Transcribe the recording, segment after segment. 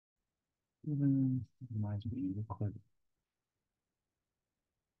Reminds me, recorded.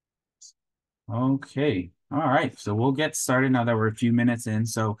 Okay. All right. So we'll get started now that we're a few minutes in.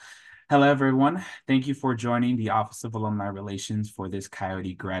 So hello, everyone. Thank you for joining the Office of Alumni Relations for this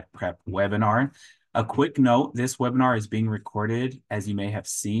Coyote Grad Prep webinar. A quick note, this webinar is being recorded, as you may have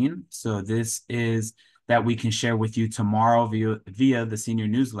seen. So this is that we can share with you tomorrow via the senior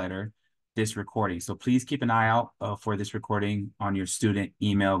newsletter, this recording. So please keep an eye out for this recording on your student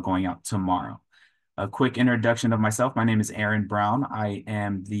email going out tomorrow. A quick introduction of myself. My name is Aaron Brown. I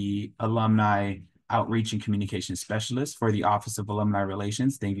am the Alumni Outreach and Communication Specialist for the Office of Alumni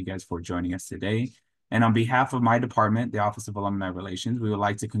Relations. Thank you guys for joining us today. And on behalf of my department, the Office of Alumni Relations, we would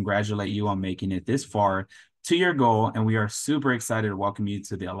like to congratulate you on making it this far to your goal. And we are super excited to welcome you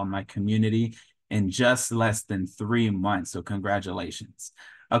to the alumni community in just less than 3 months. So congratulations.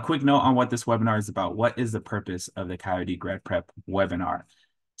 A quick note on what this webinar is about. What is the purpose of the Coyote Grad Prep webinar?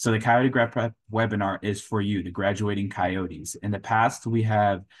 So the Coyote Grad Prep webinar is for you, the graduating Coyotes. In the past, we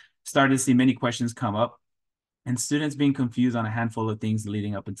have started to see many questions come up and students being confused on a handful of things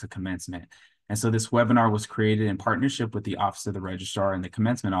leading up into commencement. And so this webinar was created in partnership with the Office of the Registrar and the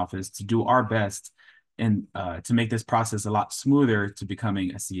Commencement Office to do our best and to make this process a lot smoother to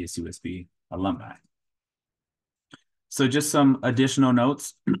becoming a CSUSB alumni. So just some additional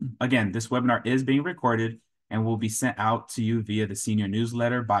notes. Again, this webinar is being recorded and will be sent out to you via the senior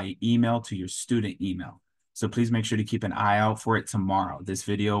newsletter by email to your student email. So please make sure to keep an eye out for it tomorrow. This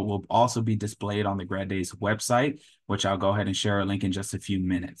video will also be displayed on the Grad Days website, which I'll go ahead and share a link in just a few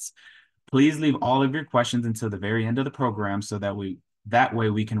minutes. Please leave all of your questions until the very end of the program so that way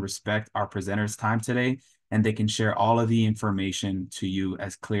we can respect our presenters' time today and they can share all of the information to you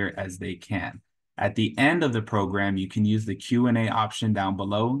as clear as they can. At the end of the program, you can use the Q&A option down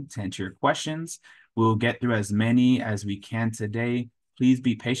below to enter your questions. We'll get through as many as we can today. Please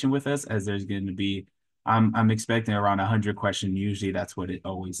be patient with us as there's going to be, I'm expecting around 100 questions. Usually that's what it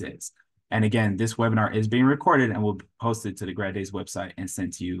always is. And again, this webinar is being recorded and will be posted to the Grad Days website and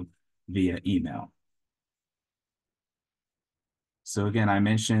sent to you via email. So again, I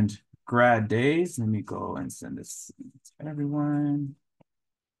mentioned Grad Days. Let me go and send this to everyone.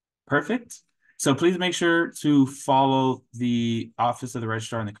 Perfect. So please make sure to follow the Office of the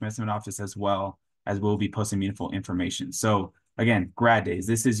Registrar and the Commencement Office as well, as we'll be posting meaningful information. So again, Grad Days.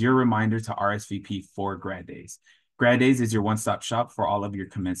 This is your reminder to RSVP for Grad Days. Grad Days is your one-stop shop for all of your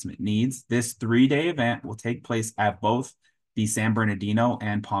commencement needs. This 3-day event will take place at both the San Bernardino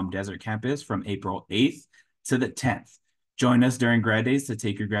and Palm Desert campus from April 8th to the 10th. Join us during Grad Days to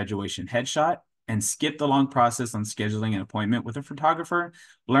take your graduation headshot and skip the long process on scheduling an appointment with a photographer.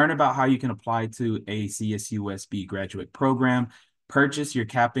 Learn about how you can apply to a CSUSB graduate program, purchase your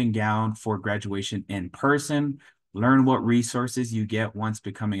cap and gown for graduation in person, learn what resources you get once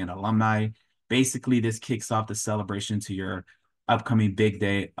becoming an alumni. Basically, this kicks off the celebration to your upcoming big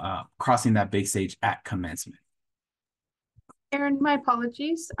day, crossing that big stage at commencement. Aaron, my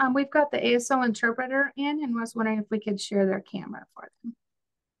apologies. We've got the ASL interpreter in and was wondering if we could share their camera for them.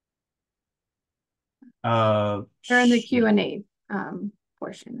 They're in the Q&A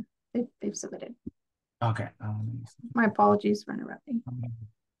portion. They've submitted. Okay. My apologies for interrupting.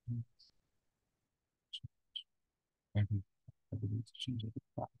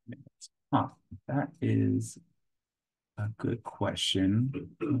 Huh, that is a good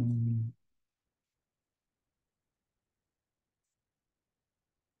question.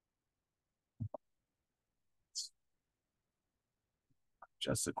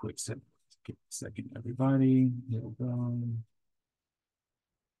 Just a quick second. Give a second, everybody. Here we go.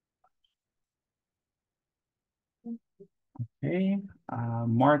 Okay,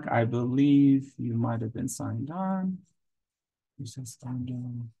 Mark, I believe you might have been signed on. You said signed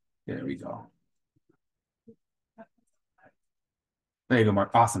on. There we go. There you go, Mark.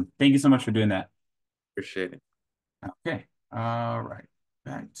 Awesome. Thank you so much for doing that. Appreciate it. Okay. All right.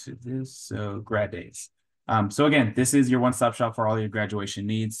 Back to this. So Grad Days. So again, this is your one-stop shop for all your graduation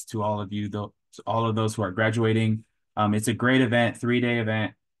needs to all of you, though, to all of those who are graduating. It's a great event, 3-day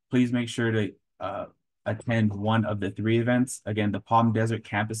event. Please make sure to attend one of the 3 events. Again, the Palm Desert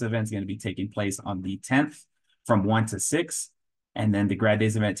campus event is going to be taking place on the 10th from 1 to 6. And then the Grad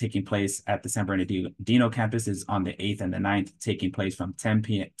Days event taking place at the San Bernardino campus is on the 8th and the 9th, taking place from 10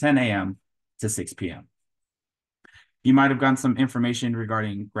 a.m. to 6 p.m. You might have gotten some information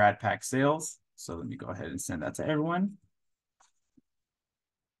regarding Grad Pack sales. So let me go ahead and send that to everyone.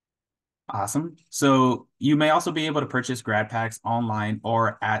 Awesome. So you may also be able to purchase Grad Packs online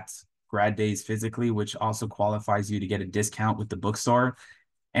or at Grad Days physically, which also qualifies you to get a discount with the bookstore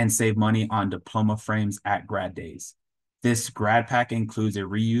and save money on diploma frames at Grad Days. This grad pack includes a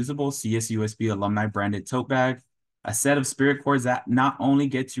reusable CSUSB alumni branded tote bag, a set of spirit cords that not only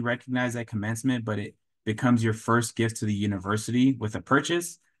gets you recognized at commencement, but it becomes your first gift to the university with a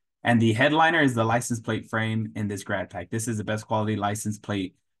purchase. And the headliner is the license plate frame in this grad pack. This is the best quality license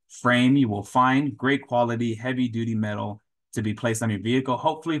plate frame you will find. Great quality, heavy duty metal to be placed on your vehicle,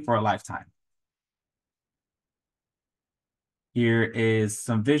 hopefully for a lifetime. Here is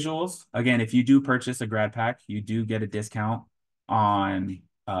some visuals. Again, if you do purchase a grad pack, you do get a discount on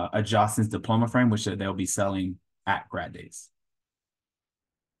a Jostens diploma frame, which they'll be selling at grad days.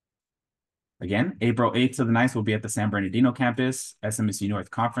 Again, April 8th to the 9th will be at the San Bernardino campus, SMSU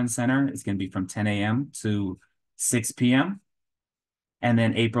North Conference Center. It's going to be from 10 a.m. to 6 p.m. And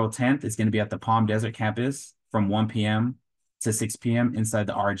then April 10th is going to be at the Palm Desert campus from 1 p.m. to 6 p.m. inside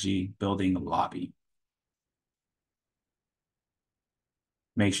the RG building lobby.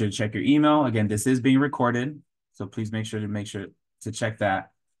 Make sure to check your email. Again, this is being recorded, so please make sure to check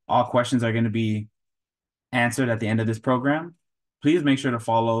that. All questions are going to be answered at the end of this program. Please make sure to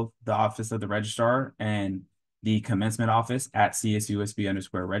follow the Office of the Registrar and the Commencement Office at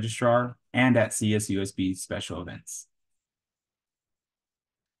CSUSB_registrar and at CSUSB special events.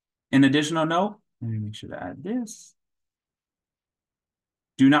 An additional note, let me make sure to add this.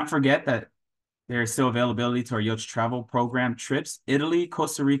 Do not forget that there is still availability to our Yotes travel program trips. Italy,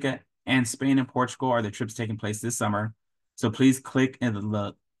 Costa Rica, and Spain and Portugal are the trips taking place this summer. So please click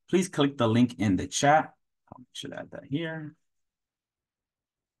the link in the chat. I'll make sure to add that here.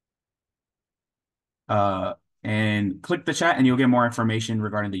 And click the chat and you'll get more information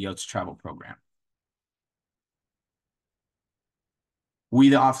regarding the Yotes travel program. We,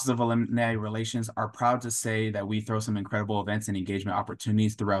 the Office of Alumni Relations, are proud to say that we throw some incredible events and engagement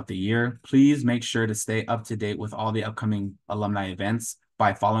opportunities throughout the year. Please make sure to stay up to date with all the upcoming alumni events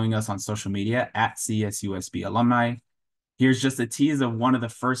by following us on social media at CSUSB Alumni. Here's just a tease of one of the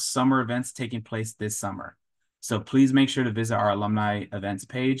first summer events taking place this summer. So please make sure to visit our alumni events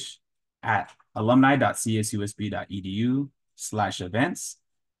page at alumni.csusb.edu/events.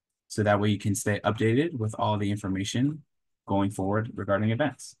 So that way you can stay updated with all the information going forward regarding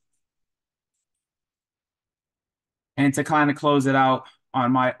events. And to kind of close it out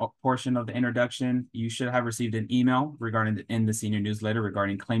on my portion of the introduction, you should have received an email regarding in the senior newsletter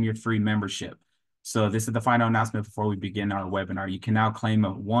regarding claim your free membership. So this is the final announcement before we begin our webinar. You can now claim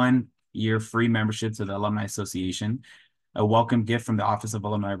a 1-year free membership to the Alumni Association, a welcome gift from the Office of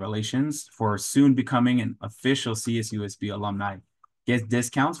Alumni Relations for soon becoming an official CSUSB alumni. Get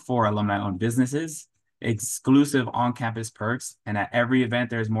discounts for alumni-owned businesses, exclusive on-campus perks, and at every event,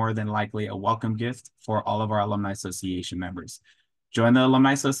 there's more than likely a welcome gift for all of our Alumni Association members. Join the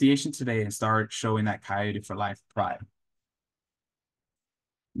Alumni Association today and start showing that Coyote for Life pride.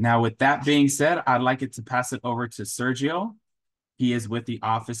 Now, with that being said, I'd like it to pass it over to Sergio. He is with the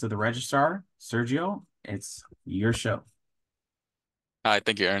Office of the Registrar. Sergio, it's your show. Hi,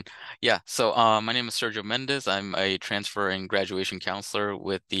 thank you, Aaron. Yeah, so my name is Sergio Mendez. I'm a transfer and graduation counselor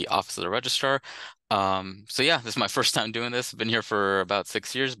with the Office of the Registrar. So yeah, this is my first time doing this. I've been here for about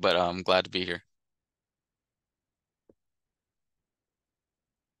 6 years, but I'm glad to be here.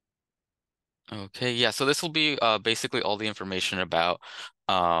 Okay, yeah, so this will be basically all the information about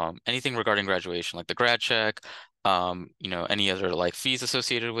anything regarding graduation, like the grad check, any other like fees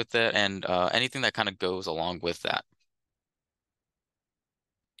associated with it, and anything that kind of goes along with that.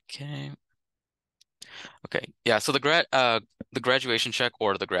 Okay. Okay. Yeah, so the graduation check,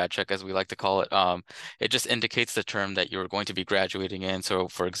 or the grad check as we like to call it, it just indicates the term that you're going to be graduating in. So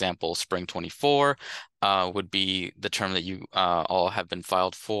for example, spring 24 would be the term that you all have been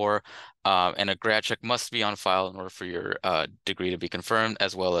filed for. And a grad check must be on file in order for your degree to be confirmed,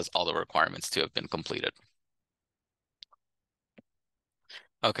 as well as all the requirements to have been completed.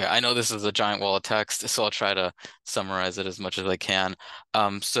 Okay, I know this is a giant wall of text, so I'll try to summarize it as much as I can.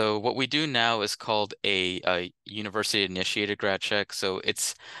 So what we do now is called a university-initiated grad check. So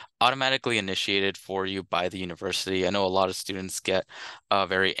it's automatically initiated for you by the university. I know a lot of students get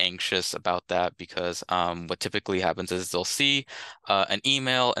very anxious about that because what typically happens is they'll see an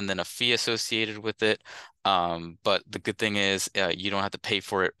email and then a fee associated with it. But the good thing is you don't have to pay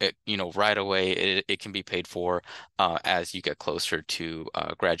for it, right away. It can be paid for as you get closer to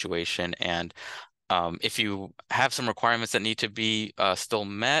graduation. And if you have some requirements that need to be still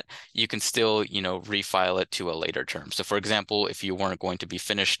met, you can still, refile it to a later term. So for example, if you weren't going to be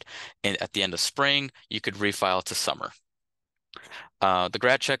finished at the end of spring, you could refile to summer. The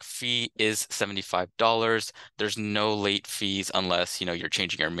grad check fee is $75. There's no late fees unless, you're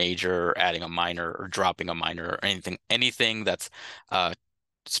changing your major or adding a minor or dropping a minor or anything that's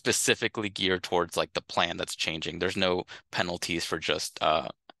specifically geared towards like the plan that's changing. There's no penalties for just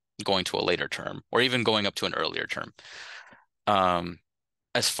going to a later term or even going up to an earlier term.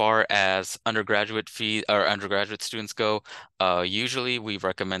 As far as undergraduate fee or undergraduate students go, usually we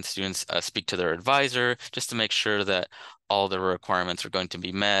recommend students speak to their advisor just to make sure that all the requirements are going to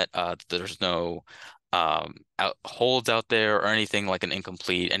be met. There's no holds out there or anything like an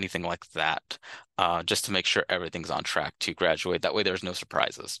incomplete, anything like that, just to make sure everything's on track to graduate. That way there's no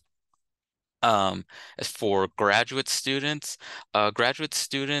surprises. As for graduate students have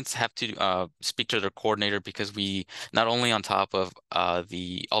to speak to their coordinator because we not only on top of all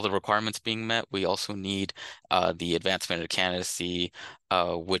the requirements being met, we also need the advancement of candidacy,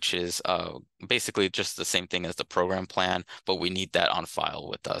 which is basically just the same thing as the program plan, but we need that on file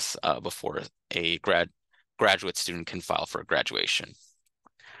with us before a graduate student can file for graduation.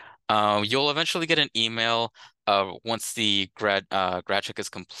 You'll eventually get an email once the grad check is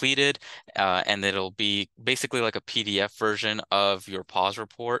completed, and it'll be basically like a PDF version of your pause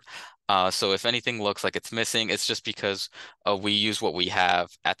report. So if anything looks like it's missing, it's just because we use what we have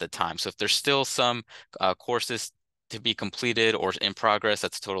at the time. So if there's still some courses to be completed or in progress,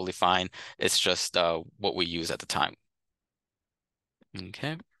 that's totally fine. It's just what we use at the time.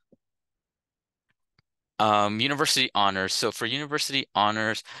 Okay. University honors. So for university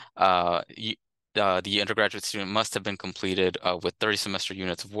honors, the undergraduate student must have been completed with 30 semester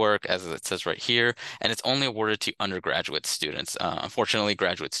units of work, as it says right here, and it's only awarded to undergraduate students. Unfortunately,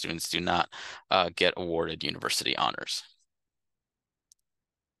 graduate students do not get awarded university honors.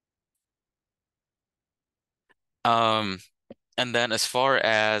 And then as far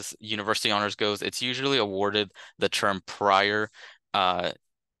as university honors goes, it's usually awarded the term prior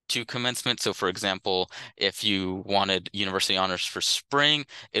to commencement. So for example, if you wanted university honors for spring,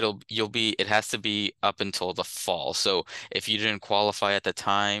 it has to be up until the fall. So if you didn't qualify at the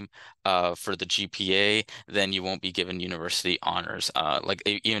time for the GPA, then you won't be given university honors. Like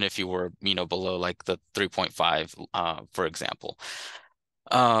even if you were, below like the 3.5, for example.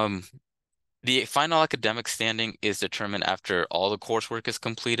 The final academic standing is determined after all the coursework is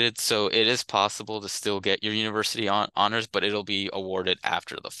completed, so it is possible to still get your university honors, but it'll be awarded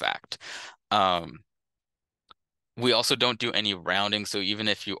after the fact. We also don't do any rounding, so even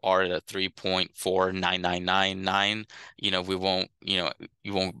if you are at a 3.49999, we won't,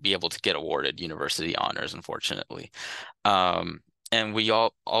 you won't be able to get awarded university honors, unfortunately. And we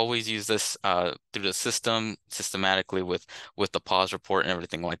always use this through the system systematically with the pause report and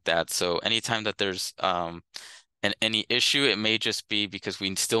everything like that. So anytime that there's any issue, it may just be because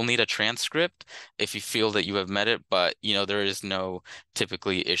we still need a transcript if you feel that you have met it, but there is no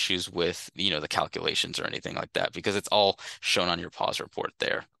typically issues with the calculations or anything like that because it's all shown on your pause report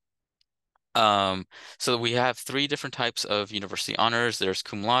there. So we have three different types of university honors. There's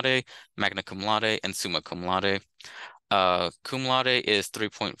cum laude, magna cum laude, and summa cum laude. Cum laude is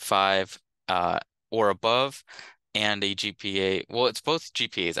 3.5 or above, and a GPA. Well, it's both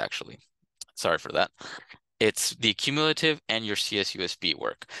GPAs actually. Sorry for that. It's the cumulative and your CSUSB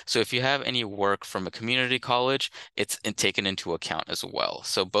work. So if you have any work from a community college, it's taken into account as well.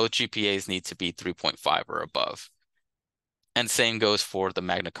 So both GPAs need to be 3.5 or above. And same goes for the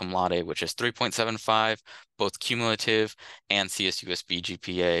magna cum laude, which is 3.75, both cumulative and CSUSB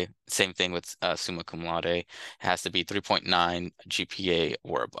GPA. Same thing with summa cum laude. It has to be 3.9 GPA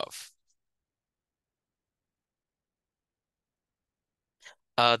or above.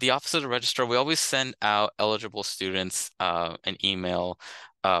 The Office of the Registrar, we always send out eligible students an email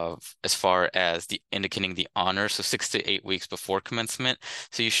as far as indicating the honor, so 6 to 8 weeks before commencement.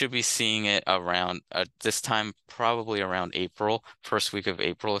 So you should be seeing it around this time, probably around April, first week of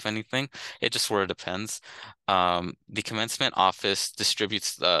April, if anything. It just sort of depends. The commencement office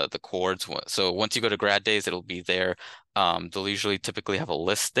distributes the cords. So once you go to grad days, it'll be there. They'll usually typically have a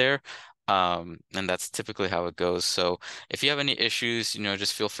list there. And that's typically how it goes. So if you have any issues,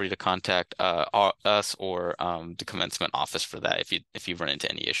 just feel free to contact us or the commencement office for that if you run into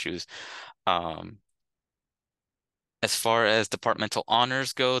any issues. As far as departmental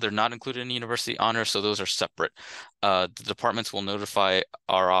honors go, they're not included in university honors, so those are separate. The departments will notify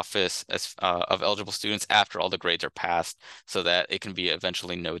our office of eligible students after all the grades are passed so that it can be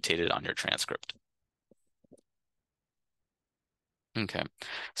eventually notated on your transcript. Okay,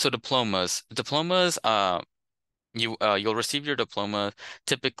 so diplomas. You'll receive your diploma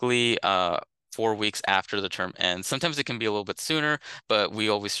typically 4 weeks after the term ends. Sometimes it can be a little bit sooner, but we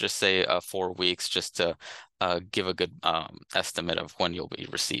always just say 4 weeks just to give a good estimate of when you'll be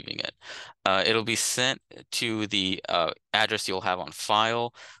receiving it. It'll be sent to the address you'll have on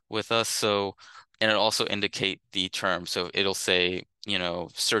file with us. So and it'll also indicate the term. So it'll say, you know,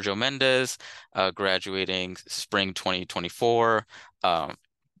 Sergio Mendez, graduating spring 2024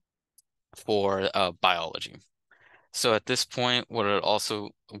 for biology. So at this point, what it also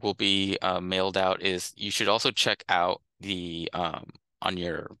will be mailed out is you should also check out the on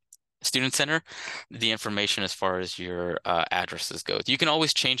your student center, the information as far as your addresses goes. You can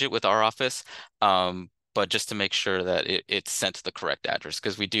always change it with our office, but just to make sure that it's sent to the correct address,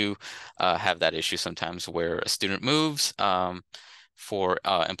 because we do have that issue sometimes where a student moves for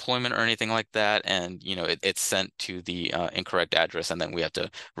employment or anything like that, and you know it's sent to the incorrect address, and then we have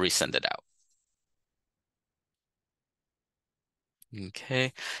to resend it out.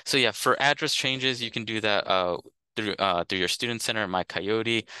 Okay, so yeah, for address changes, you can do that through your student center, My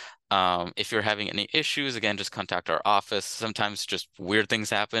Coyote. If you're having any issues, again, just contact our office. Sometimes just weird things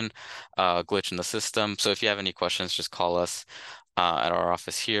happen, glitch in the system. So if you have any questions, just call us at our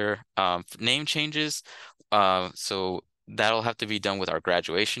office here. For name changes, so that'll have to be done with our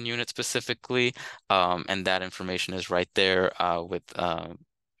graduation unit specifically, and that information is right there with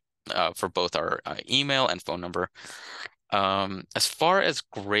for both our email and phone number. As far as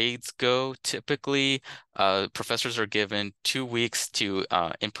grades go, typically professors are given 2 weeks to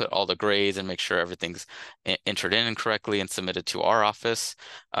input all the grades and make sure everything's entered in correctly and submitted to our office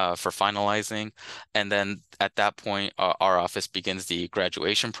for finalizing. And then at that point, our office begins the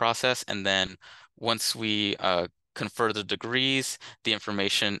graduation process. And then once we confer the degrees, the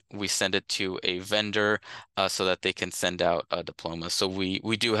information, we send it to a vendor so that they can send out a diploma. So we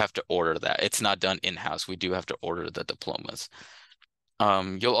do have to order that. It's not done in-house. We do have to order the diplomas.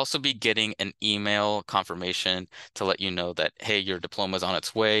 You'll also be getting an email confirmation to let you know that, hey, your diploma is on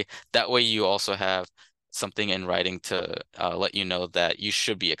its way. That way you also have something in writing to let you know that you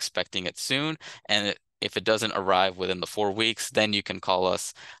should be expecting it soon. And if it doesn't arrive within the 4 weeks, then you can call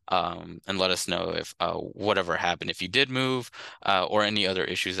us and let us know if whatever happened, if you did move or any other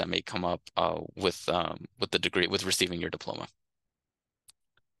issues that may come up with the degree, with receiving your diploma.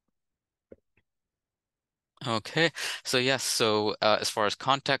 Okay, so yes, so as far as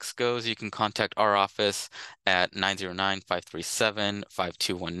contacts goes, you can contact our office at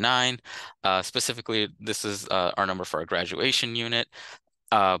 909-537-5219. Specifically, this is our number for our graduation unit.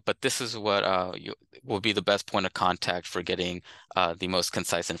 But this is what will be the best point of contact for getting the most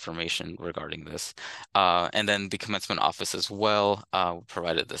concise information regarding this. And then the commencement office as well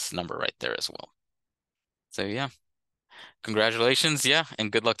provided this number right there as well. So yeah, congratulations, yeah,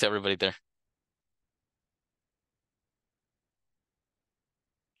 and good luck to everybody there.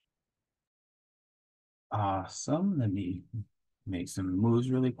 Awesome. Let me make some moves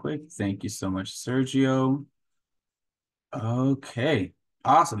really quick. Thank you so much, Sergio. Okay.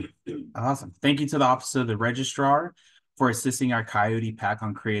 Awesome. Awesome. Thank you to the Office of the Registrar for assisting our Coyote Pack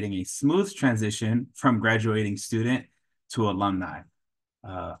on creating a smooth transition from graduating student to alumni.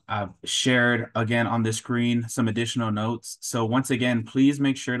 I've shared again on the screen some additional notes. So once again, please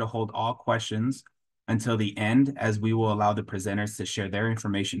make sure to hold all questions until the end, as we will allow the presenters to share their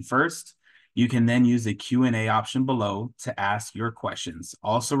information first. You can then use the Q&A option below to ask your questions.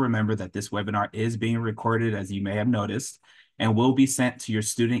 Also remember that this webinar is being recorded, as you may have noticed, and will be sent to your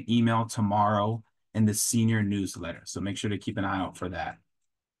student email tomorrow in the senior newsletter. So make sure to keep an eye out for that.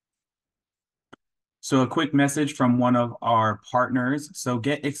 So a quick message from one of our partners. So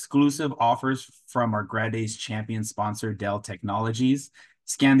get exclusive offers from our Grad Days champion sponsor, Dell Technologies.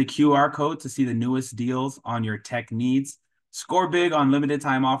 Scan the QR code to see the newest deals on your tech needs. Score big on limited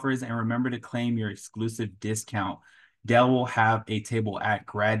time offers, and remember to claim your exclusive discount. Dell will have a table at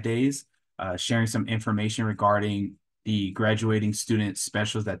Grad Days sharing some information regarding the graduating student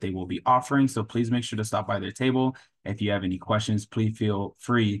specials that they will be offering. So please make sure to stop by their table. If you have any questions, please feel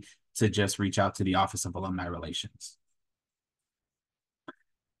free to just reach out to the Office of Alumni Relations.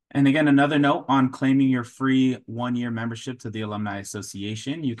 And again, another note on claiming your free one-year membership to the Alumni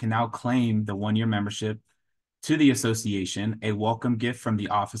Association. You can now claim the one-year membership to the association, a welcome gift from the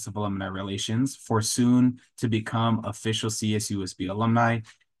Office of Alumni Relations for soon to become official CSUSB alumni.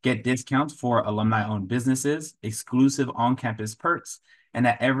 Get discounts for alumni-owned businesses, exclusive on-campus perks, and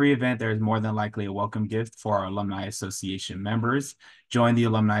at every event, there is more than likely a welcome gift for our Alumni Association members. Join the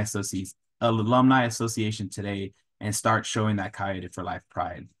Alumni Association today and start showing that Coyote for Life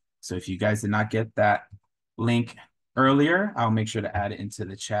pride. So if you guys did not get that link earlier, I'll make sure to add it into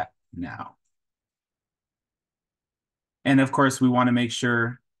the chat now. And of course, we want to make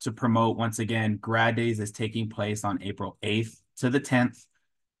sure to promote, once again, Grad Days is taking place on April 8th to the 10th.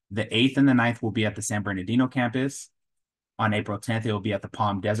 The 8th and the 9th will be at the San Bernardino campus. On April 10th, it will be at the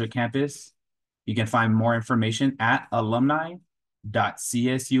Palm Desert campus. You can find more information at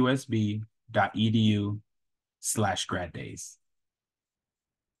alumni.csusb.edu. coyote.edu/grad days.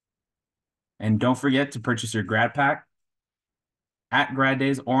 And don't forget to purchase your grad pack at Grad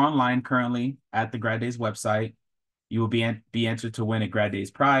Days or online currently at the Grad Days website. You will be entered to win a Grad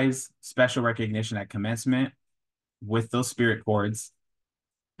Days prize, special recognition at commencement with those spirit cords,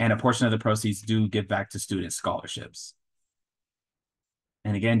 and a portion of the proceeds do give back to student scholarships.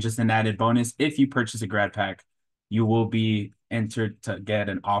 And again, just an added bonus, if you purchase a grad pack, you will be entered to get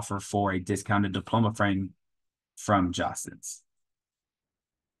an offer for a discounted diploma frame from Jostens.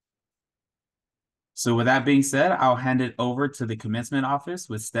 So with that being said, I'll hand it over to the commencement office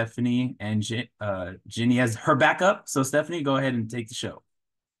with Stephanie and Ginny as her backup. So Stephanie, go ahead and take the show.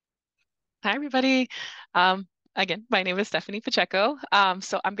 Hi, everybody. Again, my name is Stephanie Pacheco.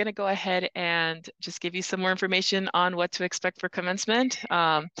 So I'm going to go ahead and just give you some more information on what to expect for commencement,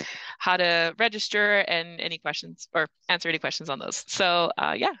 how to register, and any questions or answer any questions on those. So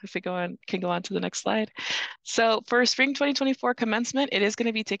yeah, if we can go on to the next slide. So for spring 2024 commencement, it is going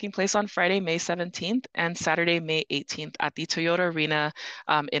to be taking place on Friday, May 17th and Saturday, May 18th at the Toyota Arena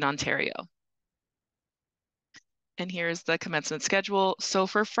in Ontario. And here's the commencement schedule. So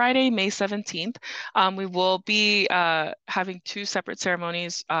for Friday, May 17th, we will be having two separate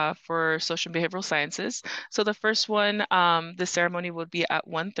ceremonies for social and behavioral sciences. So the first one, the ceremony will be at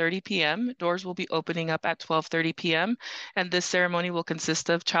 1:30 p.m. Doors will be opening up at 12:30 p.m. And this ceremony will consist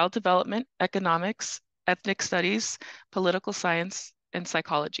of child development, economics, ethnic studies, political science, and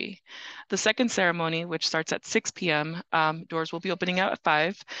psychology. The second ceremony, which starts at 6 p.m., doors will be opening out at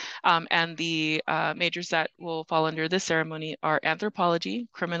 5, and the majors that will fall under this ceremony are anthropology,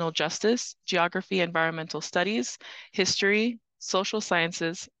 criminal justice, geography, environmental studies, history, social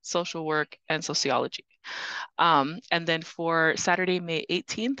sciences, social work, and sociology. And then for Saturday, May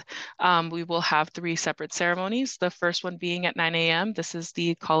 18th, we will have 3 separate ceremonies. The first one being at 9 a.m. This is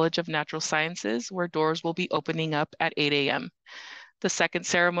the College of Natural Sciences, where doors will be opening up at 8 a.m. The second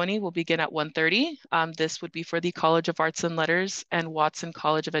ceremony will begin at 1:30. This would be for the College of Arts and Letters and Watson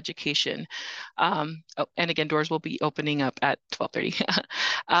College of Education. And again, doors will be opening up at 12:30.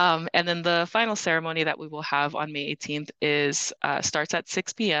 And then the final ceremony that we will have on May 18th starts at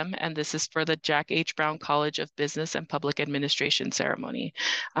 6 p.m. And this is for the Jack H. Brown College of Business and Public Administration ceremony.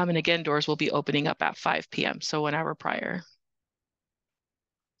 And again, doors will be opening up at 5 p.m., so 1 hour prior.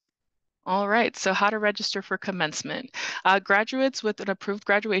 All right, so how to register for commencement. Graduates with an approved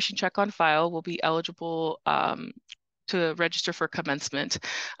graduation check on file will be eligible to register for commencement.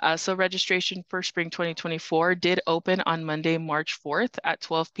 So registration for spring 2024 did open on Monday, March 4th at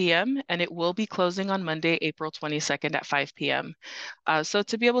 12 p.m. and it will be closing on Monday, April 22nd at 5 p.m. So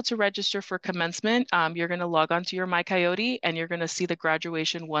to be able to register for commencement, you're going to log on to your My Coyote and you're going to see the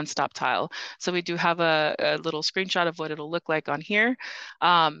graduation one-stop tile. So we do have a little screenshot of what it'll look like on here.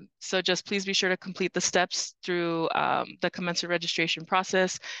 So just please be sure to complete the steps through the commencement registration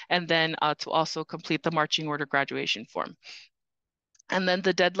process, and then to also complete the marching order graduation form. And then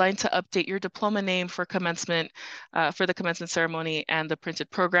the deadline to update your diploma name for commencement, for the commencement ceremony and the printed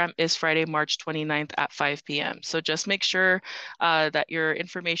program is Friday, March 29th at 5 p.m. So just make sure that your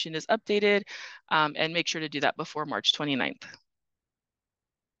information is updated and make sure to do that before March 29th.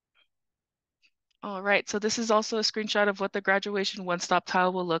 All right, so this is also a screenshot of what the graduation one-stop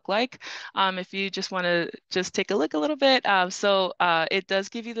tile will look like. If you just want to just take a look a little bit. It does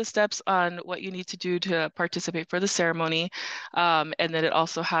give you the steps on what you need to do to participate for the ceremony. And then it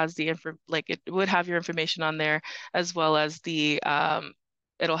also has the it would have your information on there, as well as the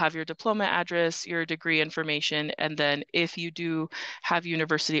it'll have your diploma address, your degree information, and then if you do have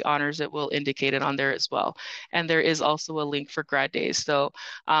university honors, it will indicate it on there as well. And there is also a link for grad days. So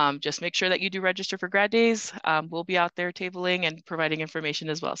just make sure that you do register for grad days. We'll be out there tabling and providing information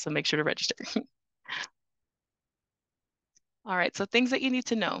as well. So make sure to register. All right, so things that you need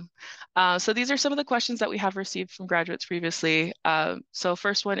to know. So these are some of the questions that we have received from graduates previously. So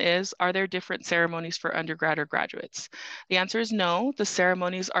first one is, are there different ceremonies for undergrad or graduates? The answer is no. The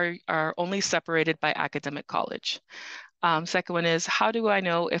ceremonies are only separated by academic college. Second one is, how do I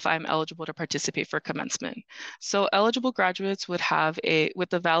know if I'm eligible to participate for commencement? So eligible graduates would have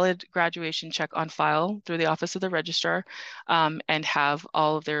with a valid graduation check on file through the Office of the Registrar and have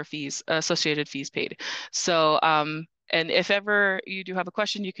all of their associated fees paid. So, and if ever you do have a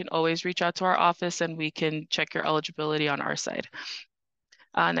question, you can always reach out to our office and we can check your eligibility on our side.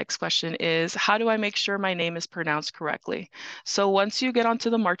 Next question is, how do I make sure my name is pronounced correctly? So once you get onto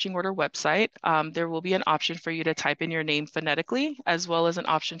the marching order website, there will be an option for you to type in your name phonetically, as well as an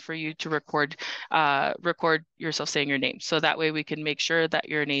option for you to record yourself saying your name. So that way we can make sure that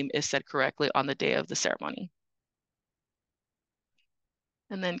your name is said correctly on the day of the ceremony.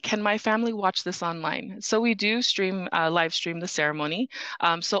 And then, can my family watch this online? So we do live stream the ceremony.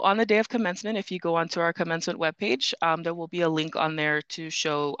 So on the day of commencement, if you go onto our commencement webpage, there will be a link on there to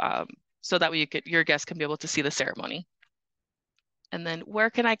show, so that way your guests can be able to see the ceremony. And then, where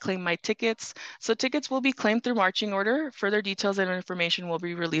can I claim my tickets? So tickets will be claimed through marching order. Further details and information will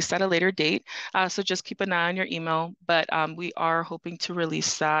be released at a later date. So just keep an eye on your email, but we are hoping to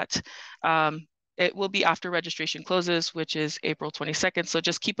release that. It will be after registration closes, which is April 22nd. So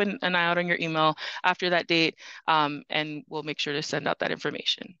just keep an eye out on your email after that date, and we'll make sure to send out that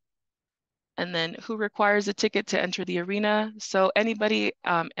information. And then, who requires a ticket to enter the arena? So anybody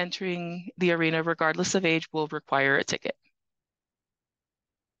entering the arena, regardless of age, will require a ticket.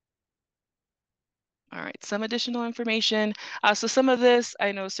 All right, some additional information. So some of this,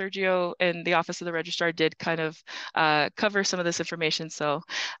 I know Sergio and the Office of the Registrar did kind of cover some of this information. So,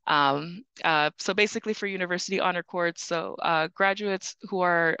 so basically for University Honor Cords, so graduates who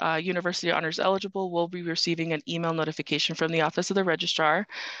are University Honors eligible will be receiving an email notification from the Office of the Registrar.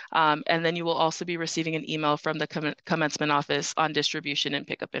 And then you will also be receiving an email from the Commencement Office on distribution and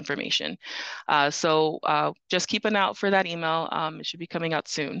pickup information. So just keep an eye out for that email. It should be coming out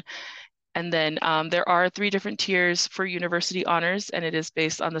soon. And then there are 3 different tiers for university honors, and it is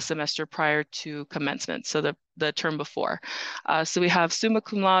based on the semester prior to commencement, so the term before. So we have summa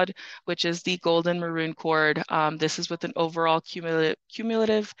cum laude, which is the golden maroon cord. This is with an overall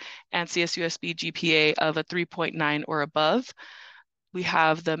cumulative and CSUSB GPA of a 3.9 or above. We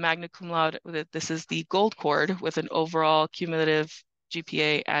have the magna cum laude. This is the gold cord with an overall cumulative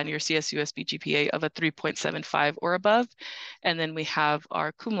GPA and your CSUSB GPA of a 3.75 or above. And then we have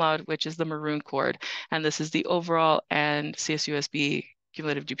our cum laude, which is the maroon cord. And this is the overall and CSUSB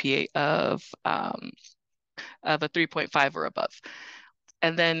cumulative GPA of a 3.5 or above.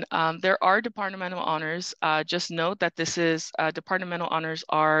 And then there are departmental honors. Just note that this is departmental honors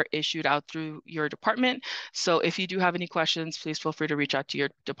are issued out through your department. So if you do have any questions, please feel free to reach out to your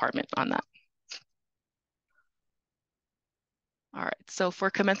department on that. All right, so for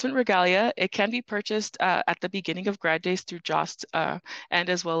commencement regalia, it can be purchased at the beginning of grad days through Jost and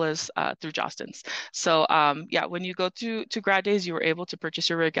as well as through Jostens. So yeah, when you go to grad days, you were able to purchase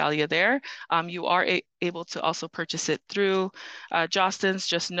your regalia there. You are able to also purchase it through Jostens.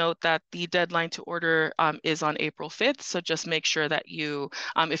 Just note that the deadline to order is on April 5th. So just make sure that you,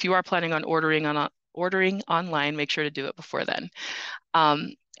 if you are planning on ordering online, make sure to do it before then.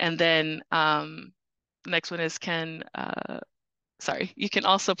 And then the next one is you can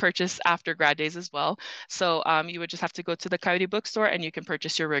also purchase after grad days as well. So you would just have to go to the Coyote bookstore and you can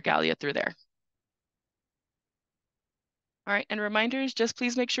purchase your regalia through there. All right, and reminders, just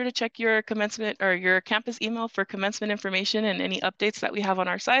please make sure to check your commencement or your campus email for commencement information and any updates that we have on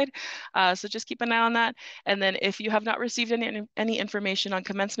our side. So just keep an eye on that. And then if you have not received any information on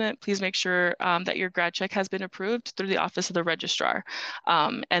commencement, please make sure that your grad check has been approved through the Office of the Registrar.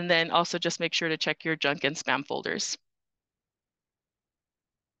 And then also just make sure to check your junk and spam folders.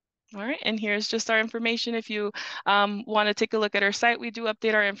 All right, and here's just our information. If you want to take a look at our site, we do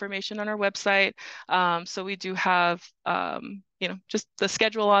update our information on our website. So we do have, just the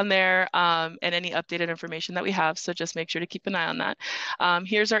schedule on there and any updated information that we have. So just make sure to keep an eye on that.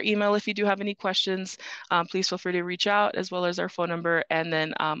 Here's our email. If you do have any questions, please feel free to reach out, as well as our phone number. And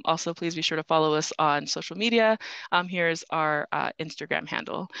then also please be sure to follow us on social media. Here's our Instagram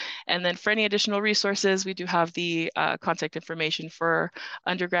handle. And then for any additional resources, we do have the contact information for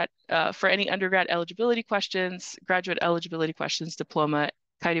undergrad, for any undergrad eligibility questions, graduate eligibility questions, diploma,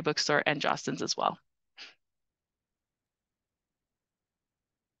 Coyote bookstore, and Jostens as well.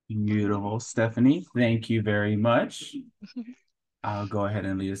 Beautiful, Stephanie. Thank you very much. I'll go ahead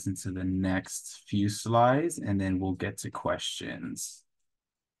and lead us into the next few slides, and then we'll get to questions.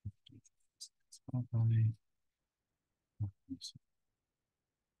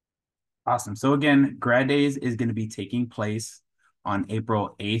 Awesome. So again, grad days is going to be taking place on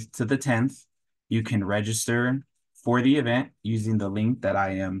April 8th to the 10th. You can register for the event using the link that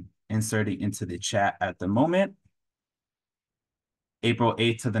I am inserting into the chat at the moment. April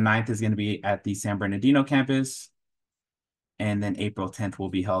 8th to the 9th is going to be at the San Bernardino campus. And then April 10th will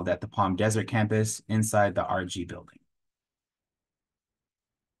be held at the Palm Desert campus inside the RG building.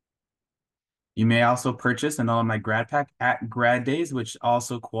 You may also purchase an alumni grad pack at grad days, which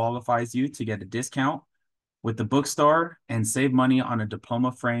also qualifies you to get a discount with the bookstore and save money on a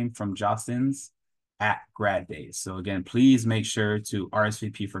diploma frame from Jostens at grad days. So again, please make sure to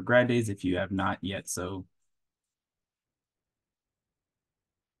RSVP for grad days if you have not yet. So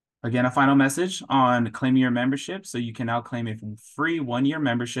again, a final message on claiming your membership. So you can now claim a free 1-year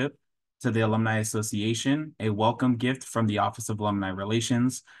membership to the Alumni Association, a welcome gift from the Office of Alumni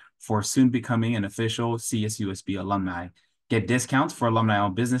Relations for soon becoming an official CSUSB alumni. Get discounts for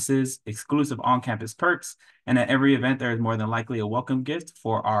alumni-owned businesses, exclusive on-campus perks, and at every event, there is more than likely a welcome gift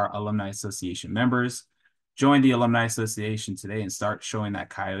for our Alumni Association members. Join the Alumni Association today and start showing that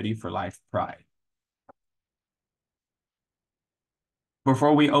Coyote for Life pride.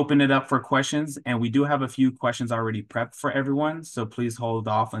 Before we open it up for questions, and we do have a few questions already prepped for everyone, so please hold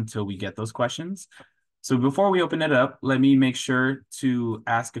off until we get those questions. So before we open it up, let me make sure to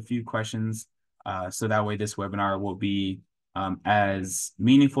ask a few questions so that way this webinar will be as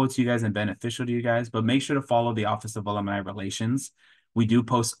meaningful to you guys and beneficial to you guys, but make sure to follow the Office of Alumni Relations. We do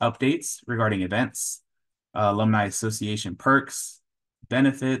post updates regarding events, Alumni Association perks,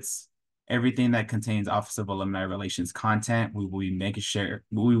 benefits, everything that contains Office of Alumni Relations content. We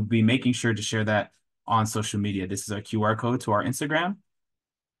will be making sure to share that on social media. This is our QR code to our Instagram.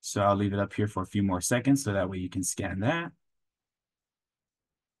 So I'll leave it up here for a few more seconds so that way you can scan that.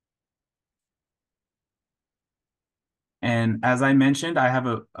 And as I mentioned, I have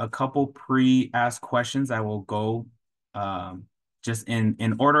a couple pre-asked questions I will go just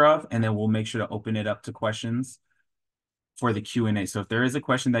in order of, and then we'll make sure to open it up to questions for the Q&A. So if there is a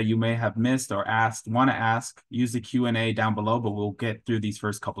question that you may have missed or want to ask, use the Q&A down below, but we'll get through these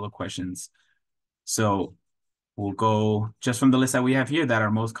first couple of questions. So we'll go just from the list that we have here that are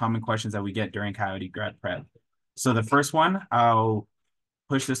most common questions that we get during Coyote Grad Prep. So the first one, I'll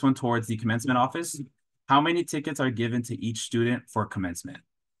push this one towards the commencement office. How many tickets are given to each student for commencement?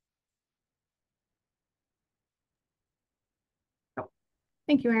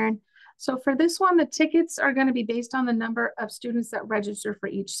 Thank you, Aaron. So for this one, the tickets are going to be based on the number of students that register for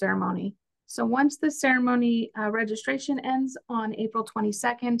each ceremony. So once the ceremony registration ends on April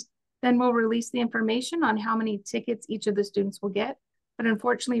 22nd, then we'll release the information on how many tickets each of the students will get. But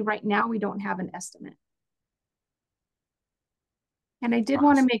unfortunately, right now, we don't have an estimate. And I did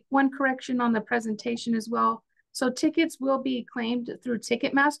want to make one correction on the presentation as well. So tickets will be claimed through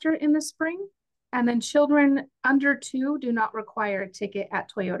Ticketmaster in the spring. And then children under 2 do not require a ticket at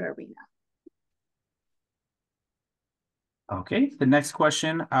Toyota Arena. Okay, the next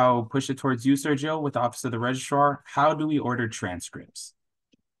question, I'll push it towards you, Sergio, with the Office of the Registrar. How do we order transcripts?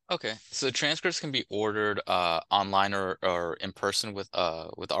 Okay, so transcripts can be ordered online or in person with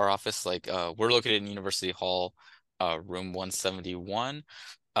our office. Like we're located in University Hall, room 171.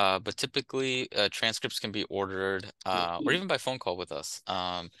 But typically transcripts can be ordered or even by phone call with us.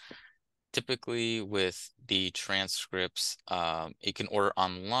 Typically with the transcripts, you can order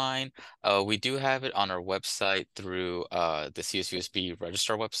online. We do have it on our website through the CSUSB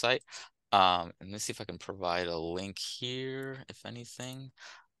registrar website. And let's see if I can provide a link here, if anything.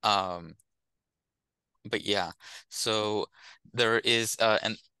 But yeah, so there is,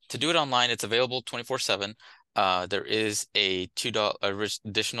 and to do it online, it's available 24/7. There is a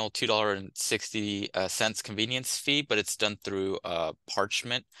additional $2.60 convenience fee, but it's done through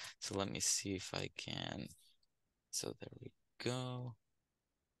Parchment. So let me see if I can. So there we go.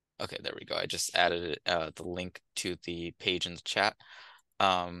 Okay, there we go. I just added the link to the page in the chat.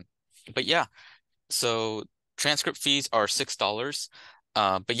 But yeah, so transcript fees are $6.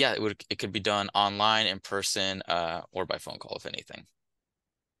 But yeah, it could be done online, in person, or by phone call, if anything.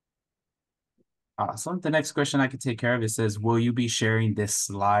 Awesome. The next question I could take care of, it says, will you be sharing this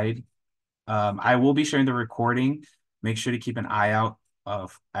slide? I will be sharing the recording. Make sure to keep an eye out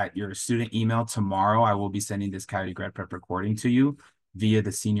at your student email tomorrow. I will be sending this Coyote Grad Prep recording to you via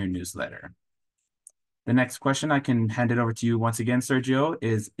the senior newsletter. The next question, I can hand it over to you once again, Sergio,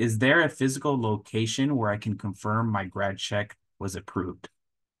 is there a physical location where I can confirm my grad check was approved?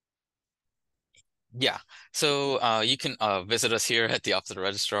 Yeah, so you can visit us here at the Office of the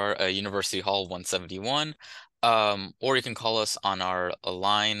Registrar, University Hall 171, or you can call us on our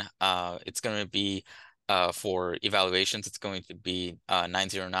line. It's going to be for evaluations. It's going to be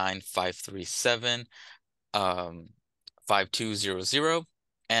 909-537 5200,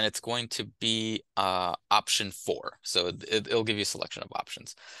 and it's going to be option 4. So it'll give you a selection of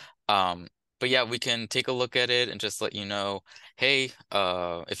options. But yeah, we can take a look at it and just let you know, hey,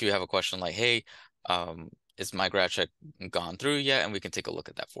 if you have a question like, hey, is my grad check gone through yet? And we can take a look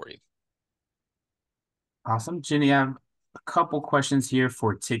at that for you. Awesome. Ginny, I have a couple questions here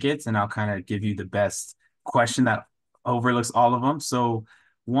for tickets, and I'll kind of give you the best question that overlooks all of them. So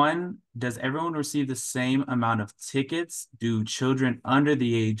one, does everyone receive the same amount of tickets? Do children under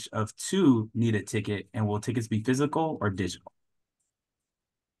the age of 2 need a ticket? And will tickets be physical or digital?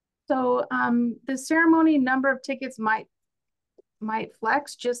 So the ceremony number of tickets might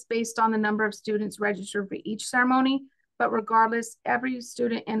flex just based on the number of students registered for each ceremony, but regardless, every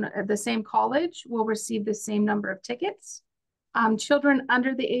student in the same college will receive the same number of tickets. Children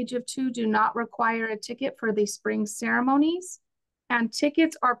under the age of 2 do not require a ticket for the spring ceremonies, and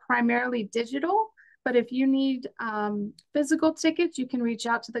tickets are primarily digital. But if you need physical tickets, you can reach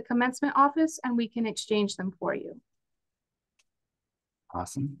out to the commencement office and we can exchange them for you.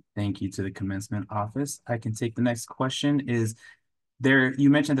 Awesome. Thank you to the commencement office. I can take the next question is there, you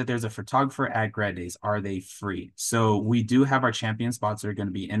mentioned that there's a photographer at grad days. Are they free? So we do have our champion spots that are going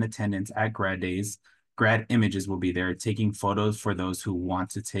to be in attendance at grad days. Grad images will be there taking photos for those who want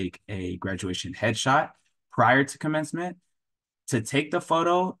to take a graduation headshot prior to commencement. To take the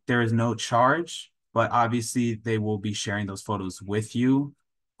photo, there is no charge, but obviously they will be sharing those photos with you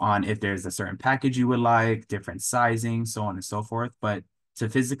on if there's a certain package you would like, different sizing, so on and so forth. But to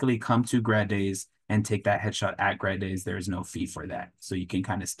physically come to grad days and take that headshot at grad days, there is no fee for that. So you can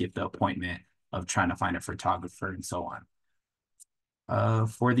kind of skip the appointment of trying to find a photographer and so on.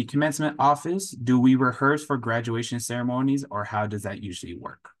 For the commencement office, do we rehearse for graduation ceremonies or how does that usually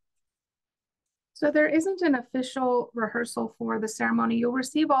work? So there isn't an official rehearsal for the ceremony. You'll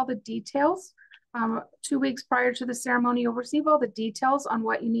receive all the details 2 weeks prior to the ceremony. You'll receive all the details on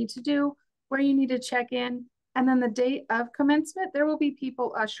what you need to do, where you need to check in. And then the day of commencement, there will be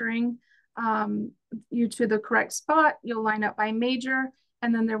people ushering you to the correct spot. You'll line up by major,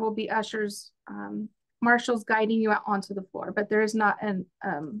 and then there will be ushers, marshals guiding you out onto the floor. But there is not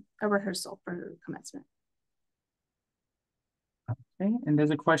a rehearsal for commencement. Okay, and there's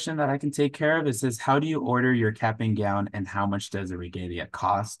a question that I can take care of. It says, how do you order your cap and gown and how much does the regalia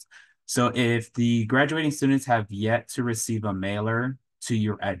cost? So if the graduating students have yet to receive a mailer to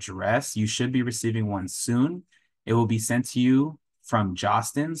your address, you should be receiving one soon. It will be sent to you from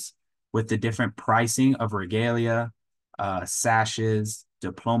Jostens with the different pricing of regalia, sashes,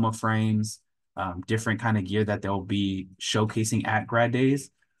 diploma frames, different kind of gear that they'll be showcasing at grad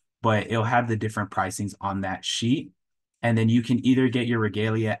days, but it'll have the different pricings on that sheet. And then you can either get your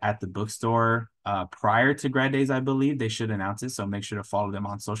regalia at the bookstore prior to grad days, I believe. They should announce it, so make sure to follow them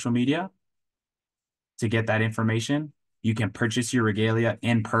on social media to get that information. You can purchase your regalia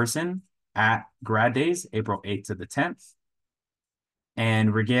in person at grad days, April 8th to the 10th.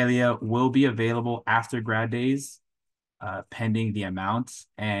 And regalia will be available after grad days, pending the amount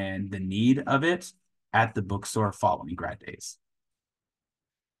and the need of it at the bookstore following grad days.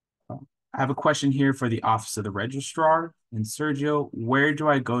 I have a question here for the Office of the Registrar. And Sergio, where do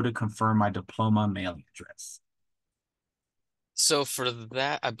I go to confirm my diploma mailing address? So for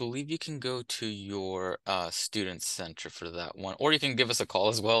that, I believe you can go to your student center for that one, or you can give us a call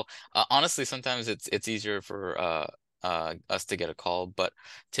as well. Honestly, sometimes it's easier for us to get a call, but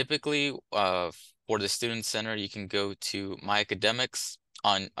typically for the student center, you can go to My Academics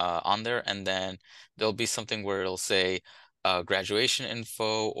on there, and then there'll be something where it'll say graduation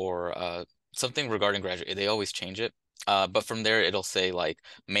info or something regarding graduate. They always change it. But from there, it'll say like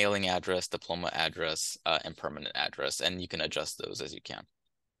mailing address, diploma address, and permanent address, and you can adjust those as you can.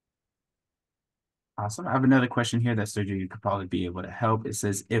 Awesome. I have another question here that Sergio, you could probably be able to help. It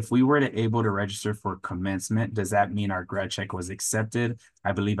says, if we were to able to register for commencement, does that mean our grad check was accepted?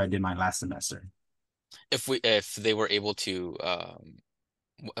 I believe I did mine last semester. If they were able to,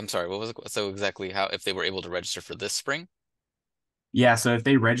 I'm sorry, what was it? So exactly how, if they were able to register for this spring? Yeah, so if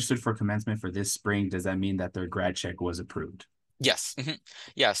they registered for commencement for this spring, does that mean that their grad check was approved? Yes.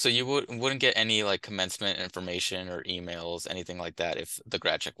 Yeah, so you wouldn't get any like commencement information or emails, anything like that if the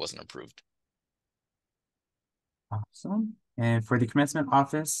grad check wasn't approved. Awesome. And for the commencement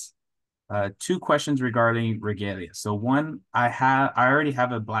office, 2 questions regarding regalia. So one, I already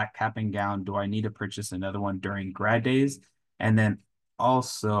have a black cap and gown. Do I need to purchase another one during grad days? And then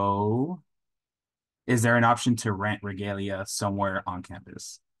also, is there an option to rent regalia somewhere on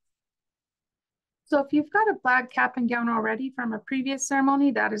campus? So if you've got a black cap and gown already from a previous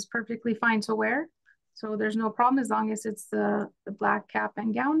ceremony, that is perfectly fine to wear. So there's no problem as long as it's the black cap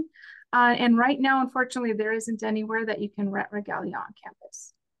and gown. And right now, unfortunately, there isn't anywhere that you can rent regalia on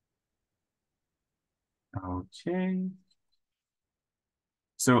campus. Okay.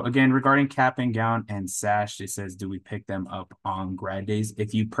 So again, regarding cap and gown and sash, it says, do we pick them up on grad days?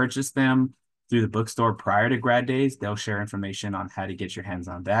 If you purchase them through the bookstore prior to grad days, they'll share information on how to get your hands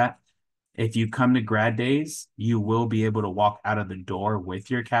on that. If you come to grad days, you will be able to walk out of the door with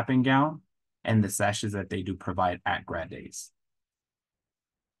your cap and gown and the sashes that they do provide at grad days.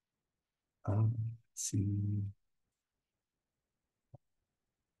 Let's see.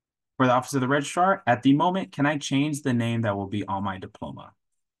 For the Office of the Registrar, at the moment, can I change the name that will be on my diploma?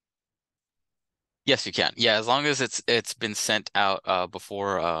 Yes, you can. Yeah, as long as it's been sent out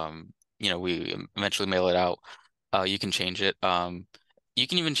before we eventually mail it out. You can change it. You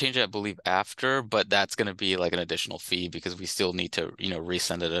can even change it, I believe, after, but that's going to be like an additional fee because we still need to,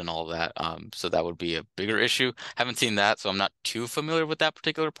 resend it and all that. So that would be a bigger issue. Haven't seen that, so I'm not too familiar with that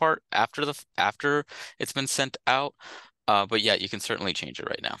particular part after it's been sent out. But yeah, you can certainly change it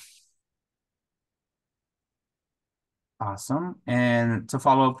right now. Awesome. And to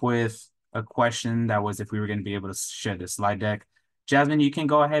follow up with a question that was if we were going to be able to share the slide deck, Jasmine, you can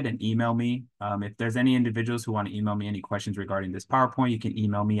go ahead and email me. If there's any individuals who want to email me any questions regarding this PowerPoint, you can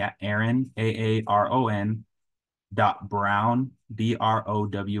email me at Aaron, Aaron, .brown,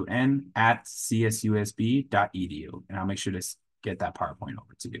 BROWN, at CSUSB.edu. And I'll make sure to get that PowerPoint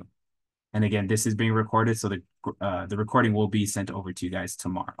over to you. And again, this is being recorded, so the recording will be sent over to you guys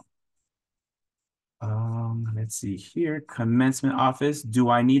tomorrow. Let's see here. Commencement office. Do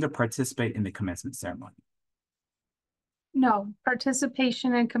I need to participate in the commencement ceremony? No,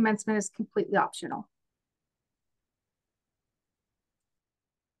 participation in commencement is completely optional.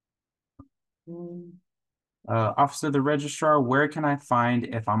 Office of the Registrar, where can I find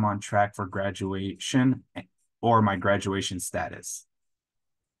if I'm on track for graduation or my graduation status?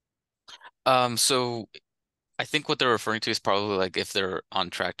 So I think what they're referring to is probably like if they're on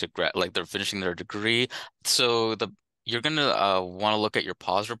track to like they're finishing their degree. So you're gonna want to look at your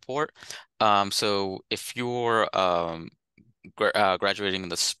pause report. So if you're graduating in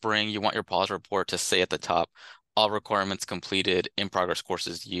the spring, you want your pause report to say at the top, all requirements completed, in progress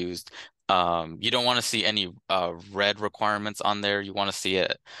courses used. You don't want to see any red requirements on there. You want to see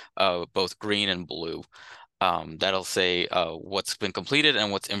it both green and blue. That'll say what's been completed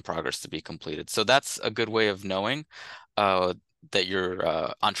and what's in progress to be completed. So that's a good way of knowing that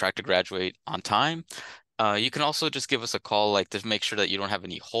you're on track to graduate on time. You can also just give us a call, like to make sure that you don't have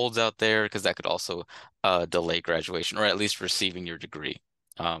any holds out there, because that could also delay graduation or at least receiving your degree.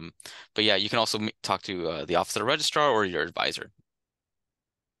 But yeah, you can also talk to the Office of the Registrar or your advisor.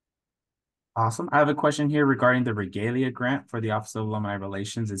 Awesome. I have a question here regarding the Regalia grant for the Office of Alumni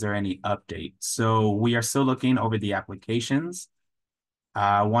Relations. Is there any update? So we are still looking over the applications.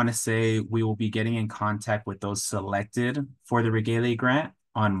 I want to say we will be getting in contact with those selected for the Regalia grant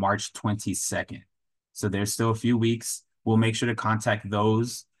on March 22nd. So there's still a few weeks. We'll make sure to contact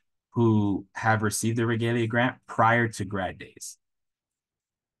those who have received the Regalia grant prior to grad days.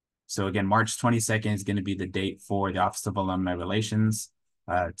 So again, March 22nd is going to be the date for the Office of Alumni Relations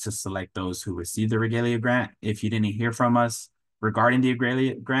to select those who received the Regalia grant. If you didn't hear from us regarding the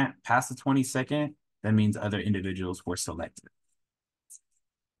Regalia grant past the 22nd, that means other individuals were selected.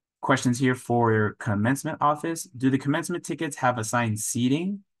 Questions here for commencement office. Do the commencement tickets have assigned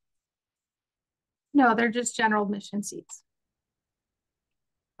seating? No, they're just general admission seats.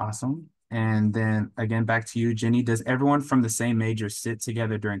 Awesome. And then again, back to you, Jenny. Does everyone from the same major sit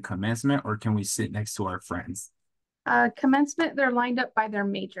together during commencement, or can we sit next to our friends? Commencement, they're lined up by their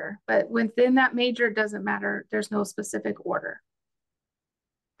major, but within that major, it doesn't matter. There's no specific order.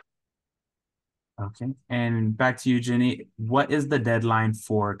 Okay. And back to you, Jenny. What is the deadline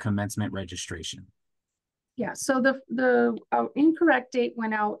for commencement registration? Yeah, so the incorrect date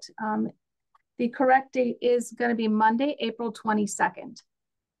went out. The correct date is going to be Monday, April 22nd.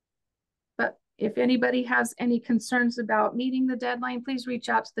 But if anybody has any concerns about meeting the deadline, please reach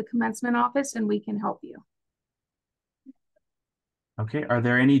out to the commencement office and we can help you. Okay. Are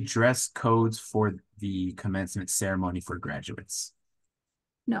there any dress codes for the commencement ceremony for graduates?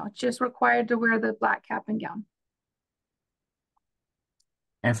 No, it's just required to wear the black cap and gown.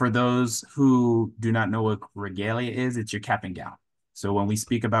 And for those who do not know what regalia is, it's your cap and gown. So when we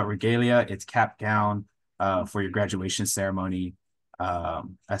speak about regalia, it's cap gown for your graduation ceremony.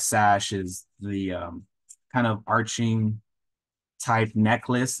 A sash is the kind of arching type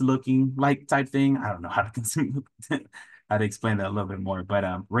necklace looking like type thing. I don't know how to how to explain that a little bit more, but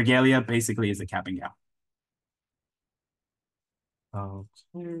regalia basically is a cap and gown.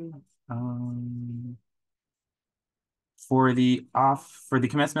 Okay. For the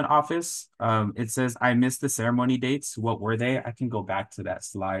commencement office, it says I missed the ceremony dates. What were they? I can go back to that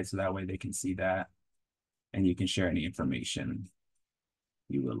slide so that way they can see that, and you can share any information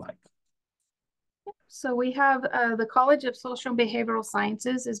you would like. So we have the College of Social and Behavioral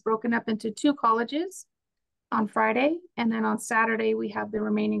Sciences is broken up into 2 colleges on Friday, and then on Saturday we have the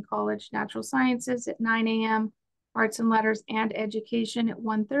remaining college, Natural Sciences at 9 a.m., Arts and Letters and Education at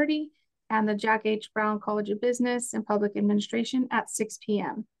 1:30, and the Jack H. Brown College of Business and Public Administration at 6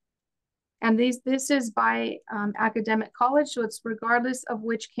 p.m. And this is by academic college, so it's regardless of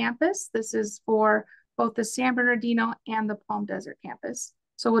which campus. This is for both the San Bernardino and the Palm Desert campus.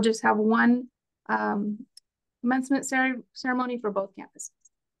 So we'll just have one commencement ceremony for both campuses.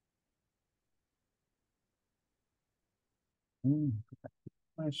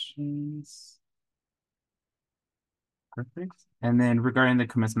 Questions. Perfect. And then regarding the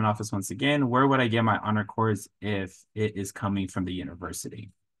commencement office, once again, where would I get my honor cords if it is coming from the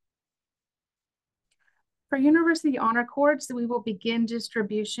university? For university honor cords, we will begin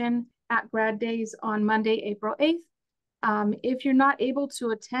distribution at grad days on Monday, April 8th. If you're not able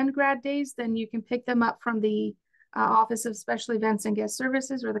to attend grad days, then you can pick them up from the Office of Special Events and Guest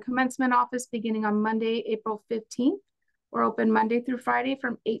Services or the commencement office beginning on Monday, April 15th. We're open Monday through Friday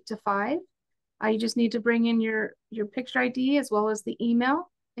from 8 to 5. You just need to bring in your picture ID as well as the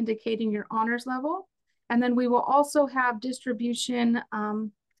email indicating your honors level. And then we will also have distribution,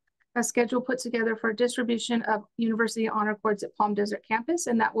 a schedule put together for distribution of university honor cords at Palm Desert campus,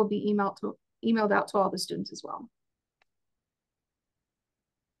 and that will be emailed out to all the students as well.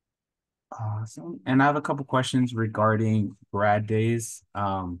 Awesome. And I have a couple questions regarding grad days.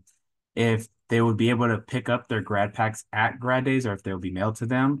 If they would be able to pick up their grad packs at grad days or if they'll be mailed to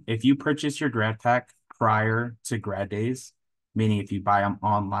them. If you purchase your grad pack prior to grad days, meaning if you buy them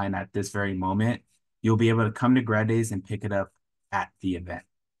online at this very moment, you'll be able to come to grad days and pick it up at the event.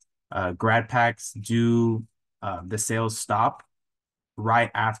 Grad packs do, the sales stop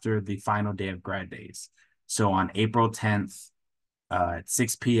right after the final day of grad days. So on April 10th at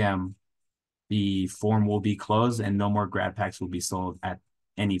 6 p.m., the form will be closed and no more grad packs will be sold at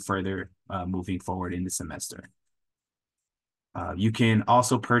any further moving forward in the semester. You can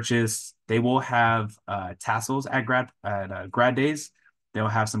also purchase, they will have tassels at grad days. They'll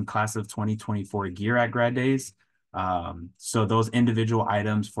have some class of 2024 gear at grad days. So those individual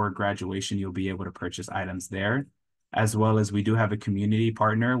items for graduation, you'll be able to purchase items there, as well as we do have a community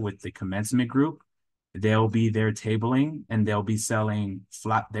partner with the commencement group. They'll be there tabling and they'll be selling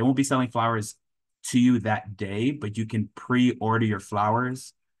they won't be selling flowers to you that day, but you can pre-order your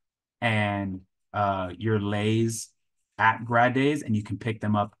flowers and your leis at grad days, and you can pick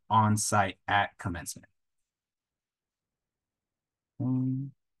them up on site at commencement.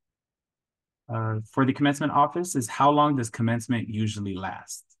 For the commencement office is how long does commencement usually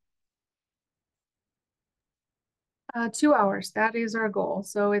last? 2 hours. That is our goal.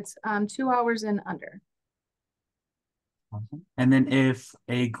 So it's 2 hours and under. Awesome. And then if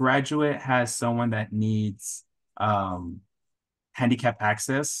a graduate has someone that needs handicap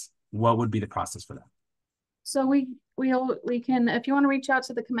access, what would be the process for that? So we can, if you want to reach out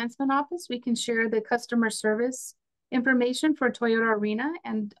to the commencement office, we can share the customer service information for Toyota Arena,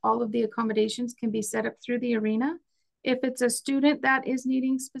 and all of the accommodations can be set up through the arena. If it's a student that is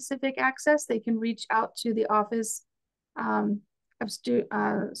needing specific access, they can reach out to the Office of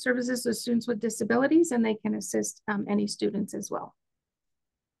Services to Students with Disabilities, and they can assist any students as well.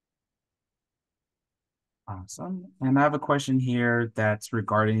 Awesome. And I have a question here that's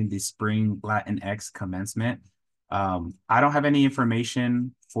regarding the Spring Latinx commencement. I don't have any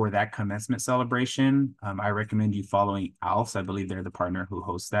information for that commencement celebration. I recommend you following ALFS. I believe they're the partner who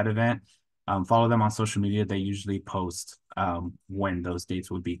hosts that event. Follow them on social media. They usually post when those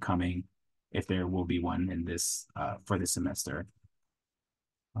dates would be coming, if there will be one in this for this semester.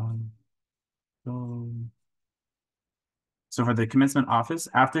 So for the commencement office,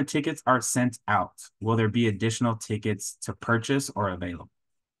 after tickets are sent out, will there be additional tickets to purchase or available?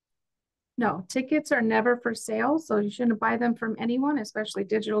 No, tickets are never for sale, so you shouldn't buy them from anyone, especially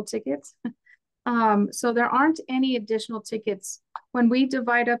digital tickets. So there aren't any additional tickets. When we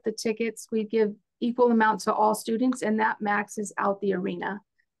divide up the tickets, we give equal amount to all students, and that maxes out the arena.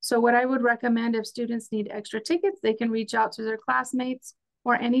 So what I would recommend, if students need extra tickets, they can reach out to their classmates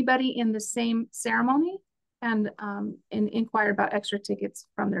or anybody in the same ceremony and inquire about extra tickets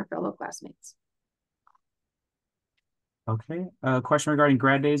from their fellow classmates. Okay. Question regarding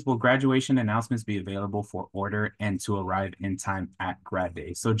grad days. Will graduation announcements be available for order and to arrive in time at grad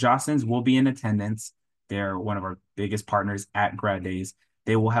days? So Jocelyn's will be in attendance. They're one of our biggest partners at grad days.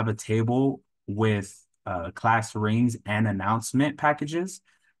 They will have a table with class rings and announcement packages.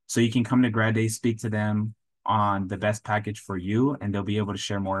 So you can come to grad days, speak to them on the best package for you, and they'll be able to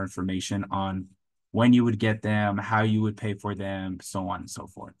share more information on when you would get them, how you would pay for them, so on and so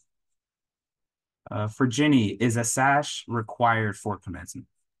forth. For Ginny, is a sash required for commencement?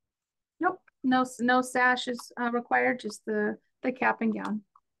 Nope, no sash is required, just the cap and gown.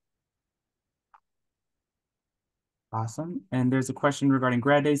 Awesome. And there's a question regarding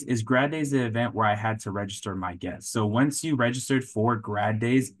grad days. Is grad days the event where I had to register my guests? So once you registered for grad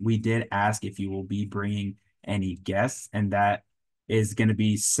days, we did ask if you will be bringing any guests, and that is going to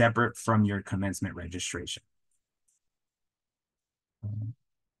be separate from your commencement registration.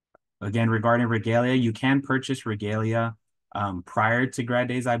 Again, regarding regalia, you can purchase regalia prior to grad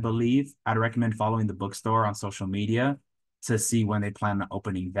days, I believe. I'd recommend following the bookstore on social media. to see when they plan on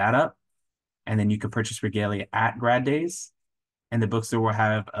opening that up. And then you can purchase regalia at grad days. And the bookstore will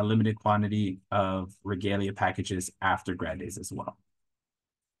have a limited quantity of regalia packages after grad days as well.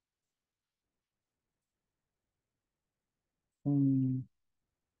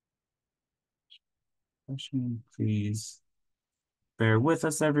 Question, please bear with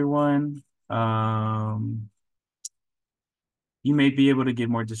us, everyone. You may be able to give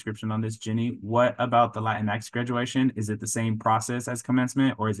more description on this, Jenny. What about the Latinx graduation? Is it the same process as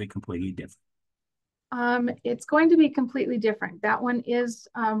commencement, or is it completely different? It's going to be completely different. That one is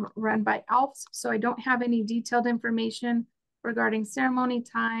run by ALFs, so I don't have any detailed information regarding ceremony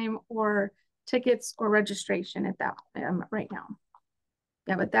time or tickets or registration at that right now.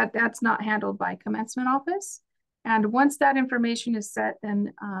 Yeah, but that's not handled by commencement office. And once that information is set,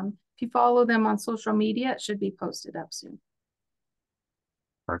 then if you follow them on social media, it should be posted up soon.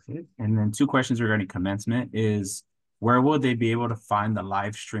 Perfect. And then 2 questions regarding commencement is, where will they be able to find the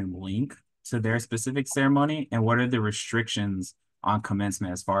live stream link to their specific ceremony? And what are the restrictions on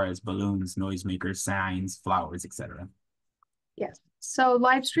commencement as far as balloons, noisemakers, signs, flowers, etc.? Yes. So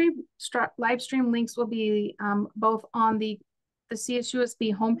live stream links will be both on the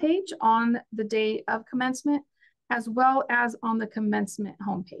CSUSB homepage on the day of commencement, as well as on the commencement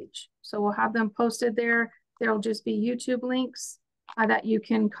homepage. So we'll have them posted there. There'll just be YouTube links that you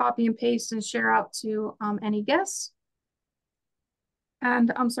can copy and paste and share out to any guests.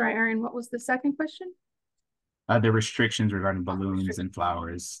 And I'm sorry, Erin, what was the second question? The restrictions regarding balloons and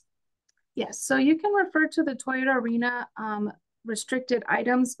flowers. Yes, so you can refer to the Toyota Arena restricted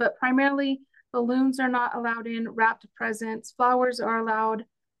items, but primarily balloons are not allowed in, wrapped presents, flowers are allowed,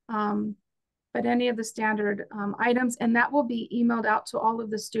 but any of the standard items, and that will be emailed out to all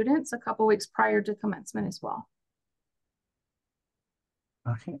of the students a couple weeks prior to commencement as well.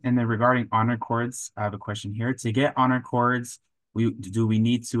 Okay, and then regarding honor cords, I have a question here. To get honor cords, do we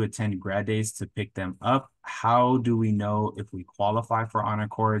need to attend grad days to pick them up? How do we know if we qualify for honor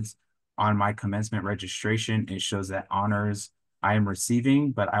cords? On my commencement registration, it shows that honors I am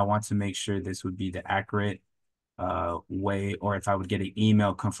receiving, but I want to make sure this would be the accurate way, or if I would get an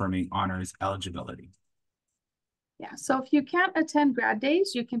email confirming honors eligibility. Yeah, so if you can't attend grad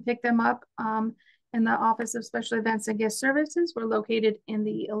days, you can pick them up in the Office of Special Events and Guest Services. We're located in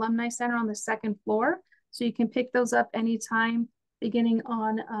the Alumni Center on the 2nd floor. So you can pick those up anytime beginning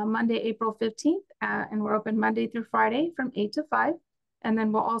on Monday, April 15th. And we're open Monday through Friday from 8 to 5. And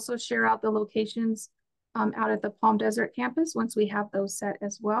then we'll also share out the locations out at the Palm Desert campus once we have those set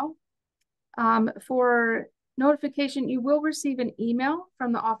as well. For notification, you will receive an email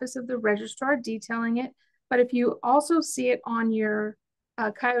from the Office of the Registrar detailing it. But if you also see it on your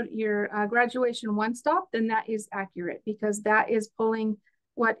graduation one stop, then that is accurate, because that is pulling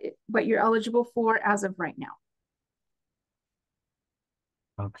what you're eligible for as of right now.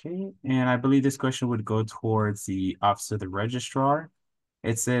 Okay, and I believe this question would go towards the Office of the Registrar.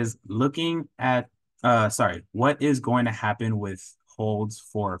 It says, looking at, what is going to happen with holds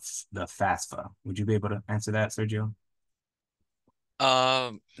for the FAFSA? Would you be able to answer that, Sergio?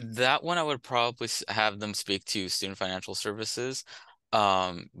 That one I would probably have them speak to Student Financial Services,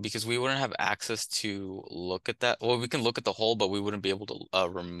 because we wouldn't have access to look at that. Well, we can look at the hold, but we wouldn't be able to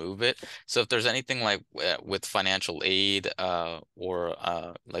remove it. So if there's anything like with financial aid or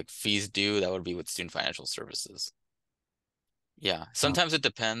like fees due, that would be with Student Financial Services. Yeah, sometimes it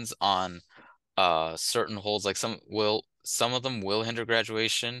depends on certain holds. Like some of them will hinder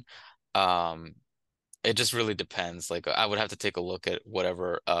graduation. It just really depends. Like I would have to take a look at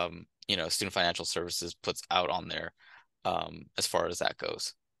whatever Student Financial Services puts out on there as far as that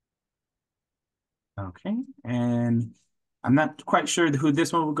goes. Okay, and I'm not quite sure who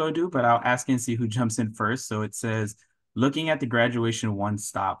this one will go to, but I'll ask and see who jumps in first. So it says, looking at the graduation one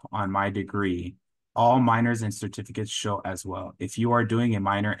stop on my degree, all minors and certificates show as well. If you are doing a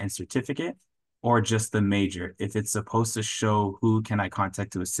minor and certificate, or just the major, if it's supposed to show, who can I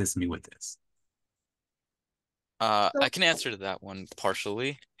contact to assist me with this? I can answer to that one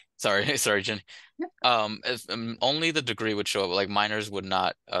partially. Sorry, sorry, Jenny. If only the degree would show up, like minors would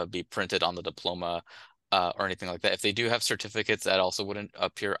not be printed on the diploma or anything like that. If they do have certificates, that also wouldn't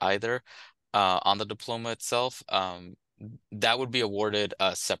appear either on the diploma itself. That would be awarded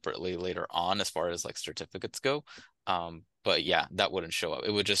separately later on as far as like certificates go. But yeah, that wouldn't show up.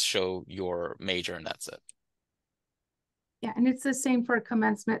 It would just show your major and that's it. Yeah, and it's the same for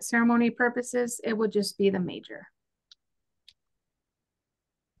commencement ceremony purposes. It would just be the major.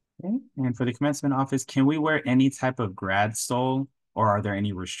 Okay. And for the commencement office, can we wear any type of grad stole, or are there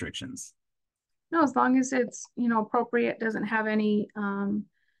any restrictions? No, as long as it's appropriate, doesn't have any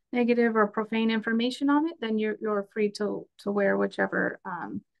negative or profane information on it, then you're free to wear whichever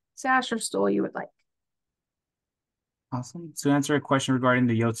sash or stole you would like. Awesome. To answer a question regarding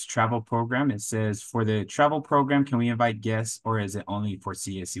the Yotes travel program, it says, for the travel program, can we invite guests or is it only for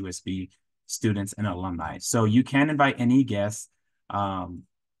CSUSB students and alumni? So you can invite any guests.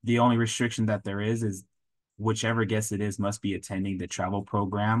 The only restriction that there is whichever guest it is must be attending the travel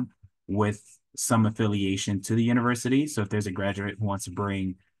program with some affiliation to the university. So if there's a graduate who wants to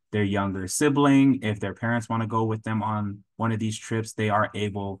bring their younger sibling, if their parents want to go with them on one of these trips, they are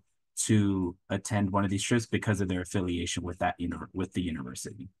able to attend one of these trips because of their affiliation with with the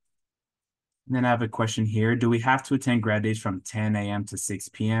university. And then I have a question here. Do we have to attend grad days from 10 a.m. to 6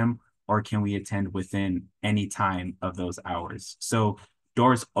 p.m. or can we attend within any time of those hours? So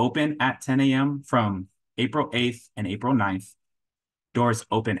doors open at 10 a.m. from April 8th and April 9th. Doors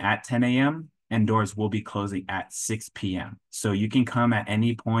open at 10 a.m. and doors will be closing at 6 p.m. So you can come at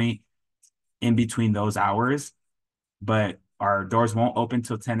any point in between those hours, but our doors won't open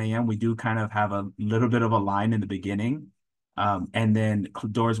till 10 a.m. We do kind of have a little bit of a line in the beginning, and then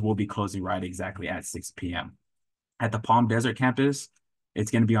doors will be closing right exactly at 6 p.m. At the Palm Desert campus,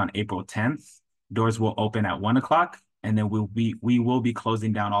 it's going to be on April 10th. Doors will open at 1 o'clock, and then we will be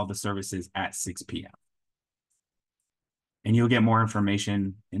closing down all the services at 6 p.m. And you'll get more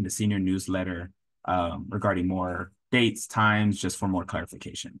information in the senior newsletter regarding more dates, times, just for more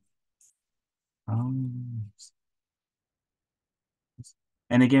clarification.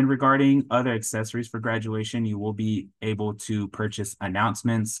 And again, regarding other accessories for graduation, you will be able to purchase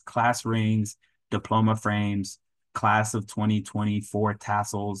announcements, class rings, diploma frames, class of 2024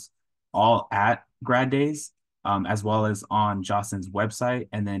 tassels, all at grad days, as well as on Jostens' website.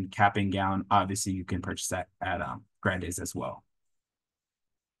 And then cap and gown, obviously you can purchase that at grad days as well.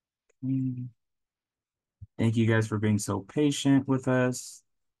 Thank you guys for being so patient with us.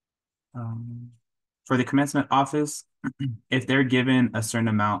 For the commencement office, if they're given a certain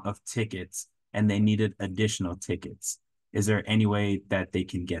amount of tickets and they needed additional tickets, is there any way that they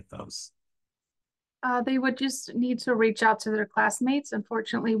can get those? They would just need to reach out to their classmates.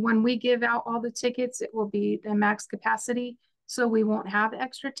 Unfortunately, when we give out all the tickets, it will be the max capacity, so we won't have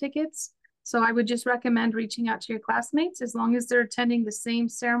extra tickets. So I would just recommend reaching out to your classmates. As long as they're attending the same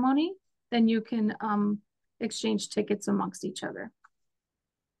ceremony, then you can exchange tickets amongst each other.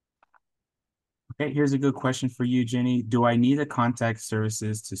 Okay, here's a good question for you, Jenny. Do I need to contact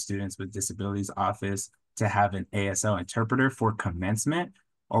Services to Students with Disabilities Office to have an ASL interpreter for commencement,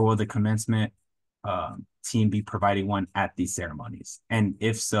 or will the commencement team be providing one at these ceremonies? And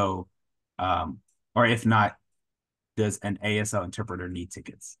if so, or if not, does an ASL interpreter need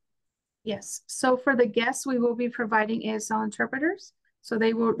tickets? Yes. So for the guests, we will be providing ASL interpreters. So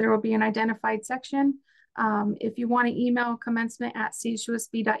there will be an identified section. If you want to email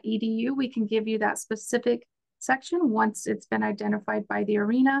commencement@csusb.edu, we can give you that specific section once it's been identified by the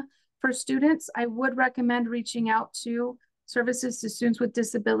arena. For students, I would recommend reaching out to Services to Students with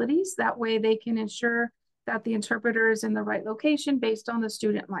Disabilities. That way they can ensure that the interpreter is in the right location based on the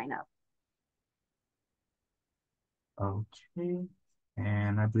student lineup. Okay.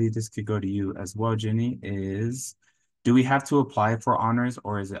 And I believe this could go to you as well, Jenny, do we have to apply for honors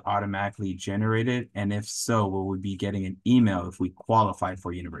or is it automatically generated? And if so, will we be getting an email if we qualify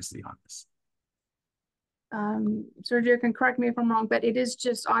for university honors? Sergio can correct me if I'm wrong, but it is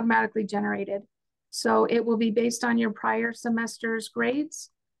just automatically generated. So it will be based on your prior semester's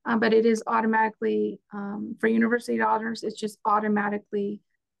grades, but it is automatically, for university honors, it's just automatically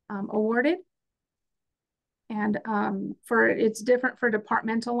awarded. And it's different for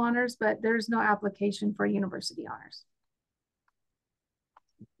departmental honors, but there's no application for university honors.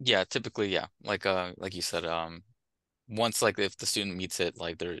 Yeah, typically, yeah. Like you said, once if the student meets it,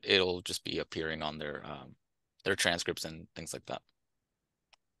 it'll just be appearing on their transcripts and things like that.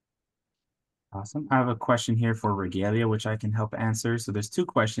 Awesome. I have a question here for regalia, which I can help answer. So there's two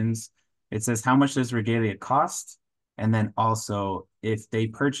questions. It says, how much does regalia cost? And then also, if they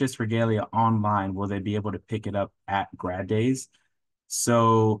purchase regalia online, will they be able to pick it up at grad days?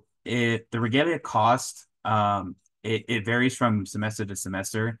 So the regalia cost, it varies from semester to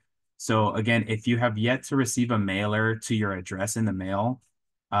semester. So again, if you have yet to receive a mailer to your address in the mail,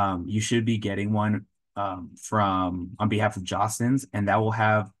 you should be getting one on behalf of Jostens, and that will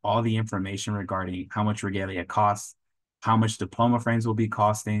have all the information regarding how much regalia costs, how much diploma frames will be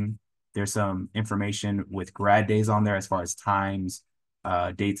costing. There's some information with grad days on there as far as times,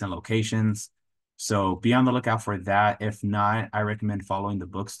 dates, and locations. So be on the lookout for that. If not, I recommend following the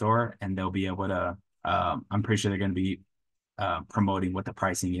bookstore and they'll be able to, I'm pretty sure they're going to be promoting what the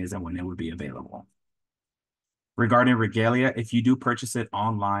pricing is and when it would be available. Regarding regalia, if you do purchase it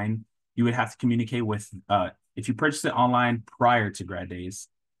online, you would have to communicate with, if you purchase it online prior to grad days,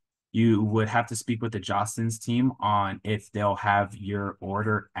 you would have to speak with the Jostens team on if they'll have your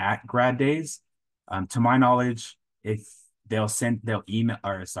order at grad days. To my knowledge, if they'll email,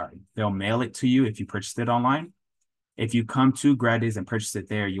 or sorry, they'll mail it to you if you purchased it online. If you come to grad days and purchase it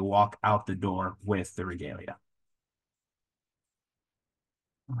there, you walk out the door with the regalia.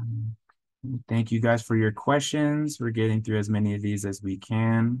 Thank you guys for your questions. We're getting through as many of these as we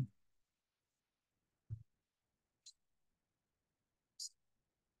can.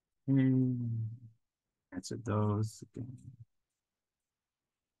 Answer those.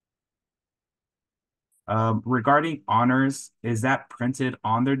 Regarding honors, is that printed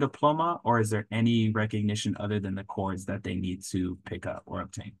on their diploma, or is there any recognition other than the cords that they need to pick up or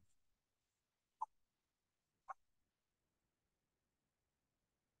obtain?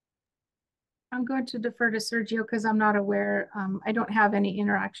 I'm going to defer to Sergio because I'm not aware. I don't have any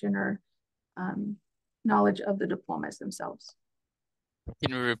interaction or knowledge of the diplomas themselves.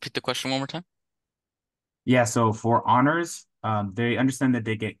 Can you repeat the question one more time? Yeah, so for honors, they understand that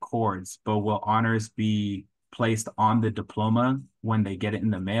they get cords, but will honors be placed on the diploma when they get it in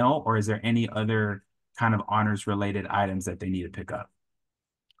the mail, or is there any other kind of honors related items that they need to pick up?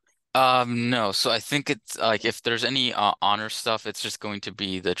 No. So I think it's like if there's any honor stuff, it's just going to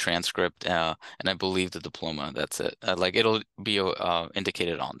be the transcript, and I believe the diploma. That's it. Like it'll be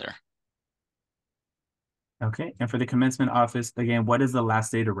indicated on there. Okay, and for the commencement office, again, what is the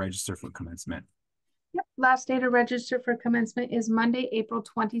last day to register for commencement? Yep. Last day to register for commencement is Monday, April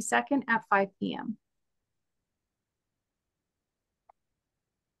 22nd at 5 p.m.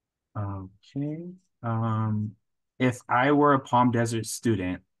 Okay. If I were a Palm Desert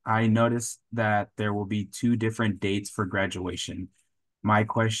student, I noticed that there will be two different dates for graduation. My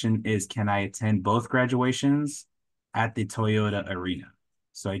question is, can I attend both graduations at the Toyota Arena?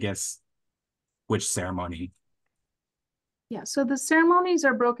 So I guess which ceremony? Yeah, so the ceremonies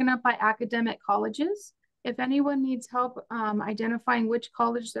are broken up by academic colleges. If anyone needs help identifying which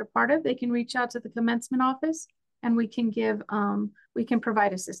college they're part of, they can reach out to the commencement office and we can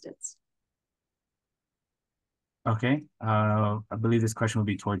provide assistance. Okay. I believe this question will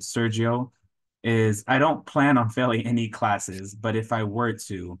be towards Sergio. I don't plan on failing any classes, but if I were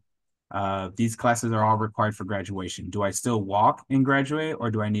to, these classes are all required for graduation. Do I still walk and graduate,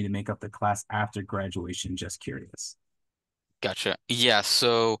 or do I need to make up the class after graduation? Just curious. Gotcha. Yeah,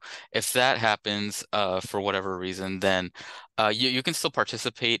 so if that happens, for whatever reason, then you can still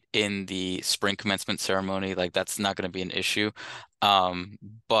participate in the spring commencement ceremony. Like that's not going to be an issue. Um,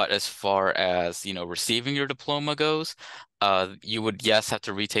 but as far as, receiving your diploma goes, you would, yes, have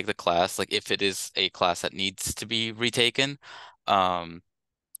to retake the class, like if it is a class that needs to be retaken. Um,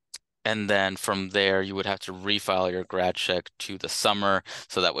 and then from there, you would have to refile your grad check to the summer,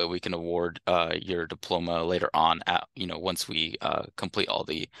 so that way we can award your diploma later on once we complete all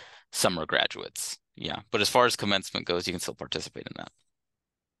the summer graduates. Yeah, but as far as commencement goes, you can still participate in that.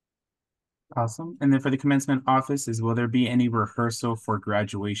 Awesome. And then for the commencement office, will there be any rehearsal for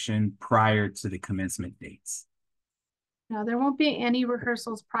graduation prior to the commencement dates? No, there won't be any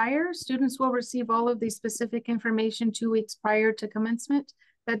rehearsals prior. Students will receive all of the specific information 2 weeks prior to commencement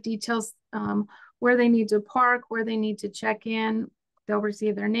that details where they need to park, where they need to check in. They'll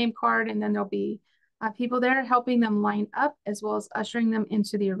receive their name card, and then there'll be people there helping them line up as well as ushering them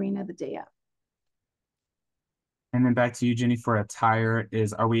into the arena the day of. And then back to you, Jenny, for attire,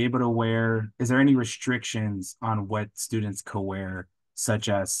 are we able to wear, is there any restrictions on what students could wear, such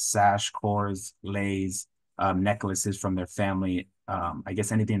as sash, cords, leis, necklaces from their family? I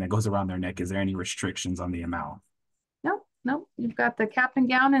guess anything that goes around their neck, is there any restrictions on the amount? No, no, you've got the cap and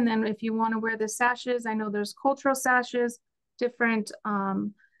gown, and then if you want to wear the sashes, I know there's cultural sashes, different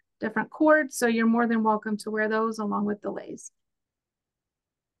cords, so you're more than welcome to wear those along with the leis.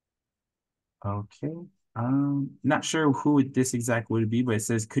 Okay. Not sure who this exact would be, but it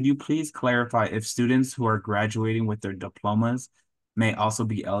says, could you please clarify if students who are graduating with their diplomas may also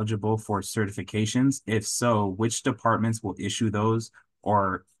be eligible for certifications? If so, which departments will issue those,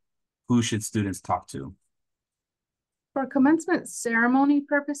 or who should students talk to? For commencement ceremony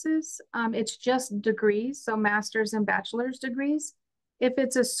purposes, it's just degrees, so master's and bachelor's degrees. If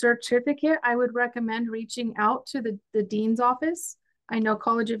it's a certificate, I would recommend reaching out to the dean's office. I know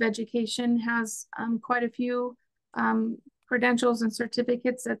College of Education has quite a few credentials and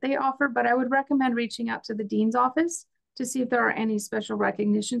certificates that they offer, but I would recommend reaching out to the dean's office to see if there are any special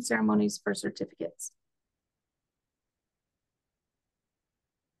recognition ceremonies for certificates.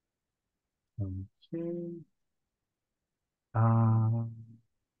 Okay.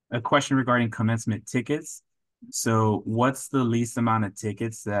 A question regarding commencement tickets. So what's the least amount of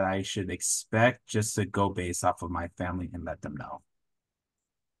tickets that I should expect just to go based off of my family and let them know?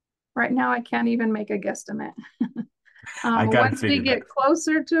 Right now, I can't even make a guesstimate. I gotta Once we figure that. get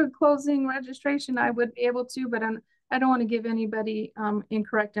closer to closing registration, I would be able to, but I don't want to give anybody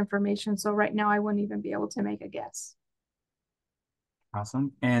incorrect information. So right now, I wouldn't even be able to make a guess.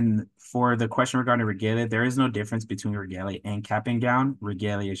 Awesome. And for the question regarding regalia, there is no difference between regalia and cap and gown.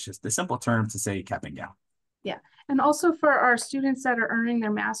 Regalia is just the simple term to say cap and gown. Yeah. And also for our students that are earning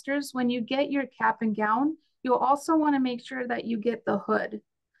their master's, when you get your cap and gown, you'll also want to make sure that you get the hood.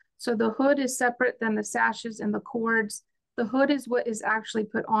 So the hood is separate than the sashes and the cords. The hood is what is actually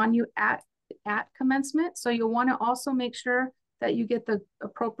put on you at commencement. So you'll want to also make sure that you get the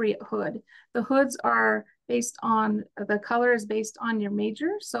appropriate hood. The hoods are based on, the color is based on your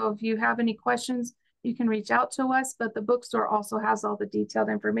major. So if you have any questions, you can reach out to us, but the bookstore also has all the detailed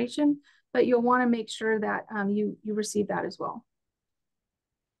information, but you'll want to make sure that you receive that as well.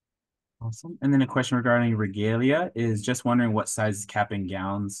 Awesome. And then a question regarding regalia is just wondering what size cap and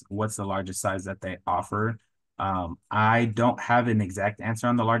gowns, what's the largest size that they offer? I don't have an exact answer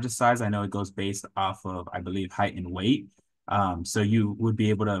on the largest size. I know it goes based off of, I believe, height and weight. So you would be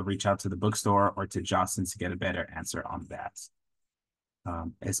able to reach out to the bookstore or to Jostens to get a better answer on that.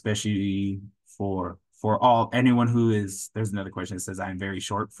 Especially for anyone who is, there's another question that says I'm very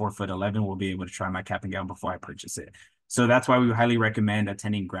short, 4'11", will be able to try my cap and gown before I purchase it. So that's why we highly recommend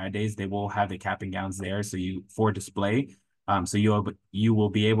attending grad days. They will have the cap and gowns there, so for display. So you will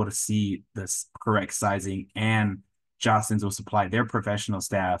be able to see the correct sizing, and Jostens will supply their professional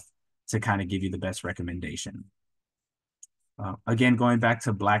staff to kind of give you the best recommendation. Again, going back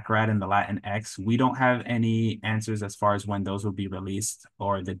to Black Grad and the Latin X, we don't have any answers as far as when those will be released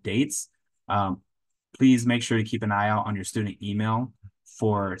or the dates. Please make sure to keep an eye out on your student email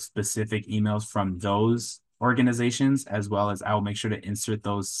for specific emails from those organizations, as well as I will make sure to insert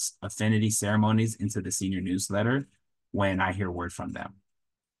those affinity ceremonies into the senior newsletter when I hear word from them.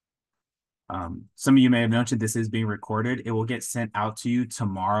 Some of you may have noted this is being recorded. It will get sent out to you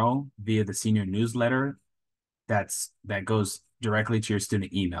tomorrow via the senior newsletter that goes directly to your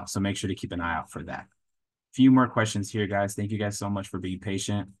student email. So make sure to keep an eye out for that. A few more questions here, guys. Thank you guys so much for being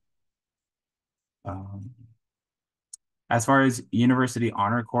patient. As far as university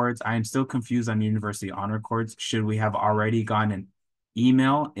honor cords, I am still confused on university honor cords. Should we have already gotten an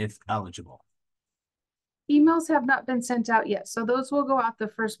email if eligible? Emails have not been sent out yet. So those will go out the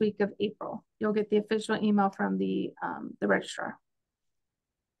first week of April. You'll get the official email from the registrar.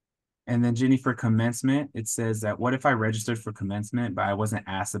 And then Jenny, for commencement, it says that what if I registered for commencement, but I wasn't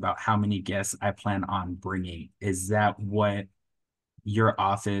asked about how many guests I plan on bringing? Is that what your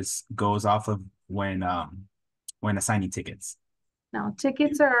office goes off of when assigning tickets? Now,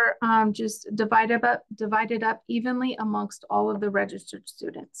 tickets are just divided up evenly amongst all of the registered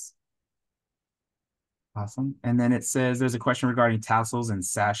students. Awesome. And then it says there's a question regarding tassels and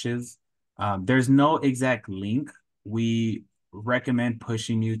sashes. There's no exact link. We recommend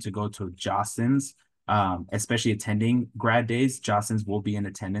pushing you to go to Jostens, especially attending grad days. Jostens will be in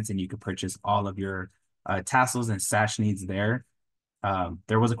attendance, and you can purchase all of your tassels and sash needs there.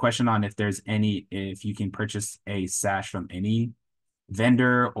 There was a question on if you can purchase a sash from any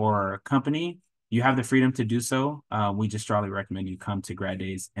vendor or company. You have the freedom to do so. We just strongly recommend you come to grad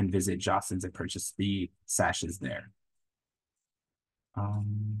days and visit Jostens and purchase the sashes there.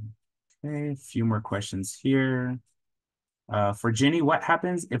 Okay, a few more questions here. For Jenny, what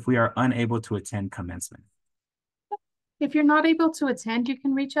happens if we are unable to attend commencement? If you're not able to attend, you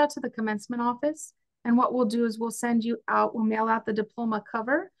can reach out to the commencement office. And what we'll do is we'll mail out the diploma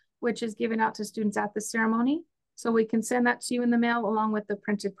cover, which is given out to students at the ceremony. So we can send that to you in the mail along with the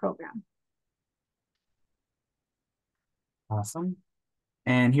printed program. Awesome.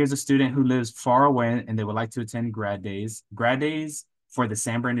 And here's a student who lives far away and they would like to attend grad days. Grad days for the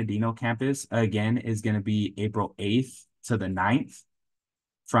San Bernardino campus, again, is going to be April 8th to the 9th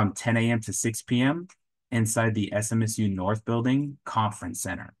from 10 a.m. to 6 p.m. inside the SMSU North Building Conference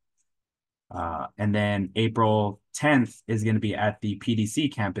Center. And then April 10th is going to be at the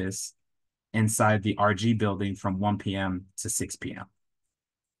PDC campus inside the RG building from 1 p.m. to 6 p.m.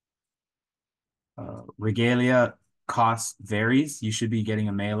 Regalia cost varies. You should be getting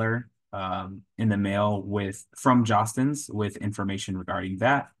a mailer in the mail from Jostens with information regarding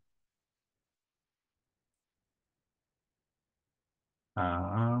that.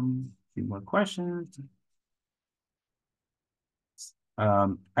 A few more questions.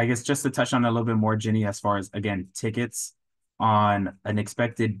 I guess just to touch on a little bit more, Jenny, as far as, again, tickets on an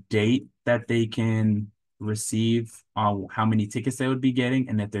expected date that they can receive on how many tickets they would be getting,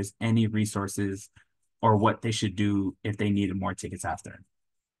 and if there's any resources or what they should do if they needed more tickets after?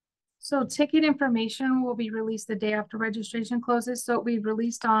 So ticket information will be released the day after registration closes. So it'll be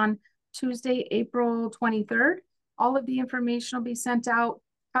released on Tuesday, April 23rd. All of the information will be sent out,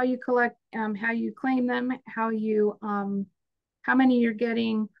 how you collect, how you claim them, how many you're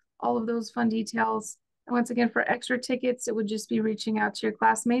getting, all of those fun details. And once again, for extra tickets, it would just be reaching out to your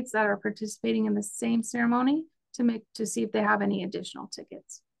classmates that are participating in the same ceremony to see if they have any additional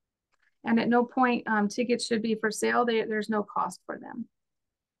tickets. And at no point, tickets should be for sale. There's no cost for them.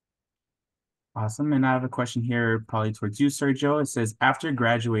 Awesome. And I have a question here, probably towards you, Sergio. It says, after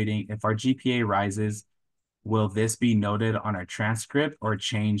graduating, if our GPA rises, will this be noted on our transcript or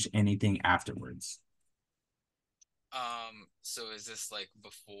change anything afterwards? So is this like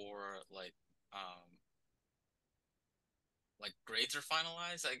before like grades are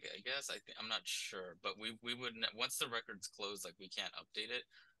finalized? I guess I'm not sure, but we would once the record's closed, like we can't update it.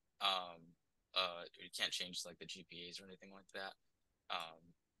 We can't change like the GPAs or anything like that.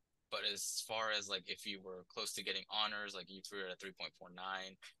 But as far as like if you were close to getting honors, like you threw it at 3.49,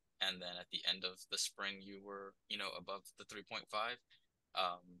 and then at the end of the spring you were, above the 3.5,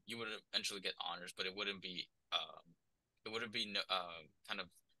 you would eventually get honors, but it wouldn't be kind of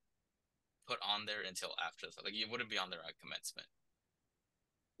put on there until after, like it wouldn't be on there at commencement.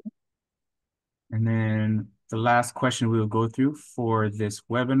 And then the last question we will go through for this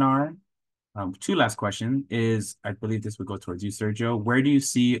webinar, two last questions is, I believe this would go towards you, Sergio. Where do you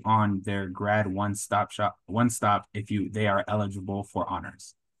see on their grad one stop if they are eligible for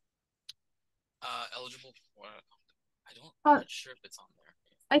honors? Eligible for, I'm not sure if it's on there.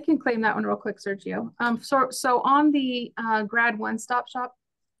 I can claim that one real quick, Sergio. So on the grad one-stop shop,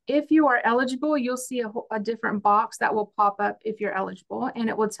 if you are eligible, you'll see a different box that will pop up if you're eligible, and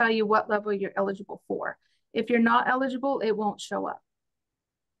it will tell you what level you're eligible for. If you're not eligible, it won't show up.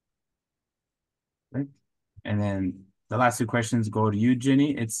 Right. And then the last two questions go to you,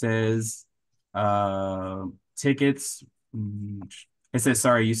 Jenny. It says tickets. It says,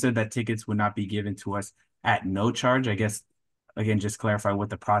 sorry, you said that tickets would not be given to us at no charge. I guess, again, just clarify what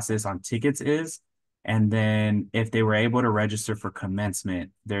the process on tickets is. And then if they were able to register for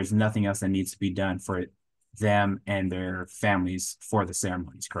commencement, there's nothing else that needs to be done for them and their families for the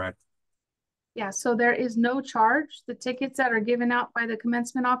ceremonies, correct? Yeah, so there is no charge. The tickets that are given out by the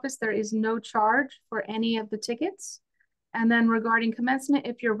commencement office, there is no charge for any of the tickets. And then regarding commencement,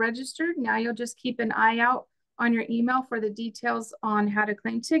 if you're registered, now you'll just keep an eye out on your email for the details on how to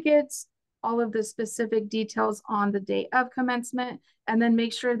claim tickets, all of the specific details on the day of commencement, and then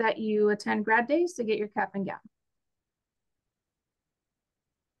make sure that you attend grad days to get your cap and gown.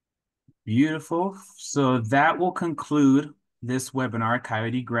 Beautiful. So that will conclude this webinar,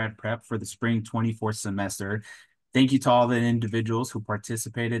 Coyote Grad Prep for the spring 24 semester. Thank you to all the individuals who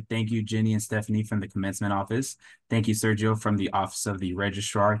participated. Thank you, Jenny and Stephanie from the commencement office. Thank you, Sergio from the Office of the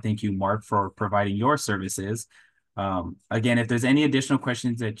Registrar. Thank you, Mark, for providing your services. Again, if there's any additional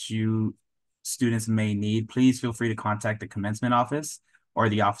questions that you students may need, please feel free to contact the commencement office or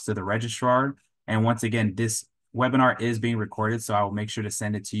the Office of the Registrar. And once again, this webinar is being recorded, so I will make sure to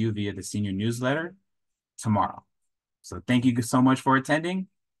send it to you via the senior newsletter tomorrow. So thank you so much for attending.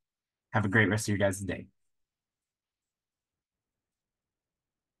 Have a great rest of your guys' day.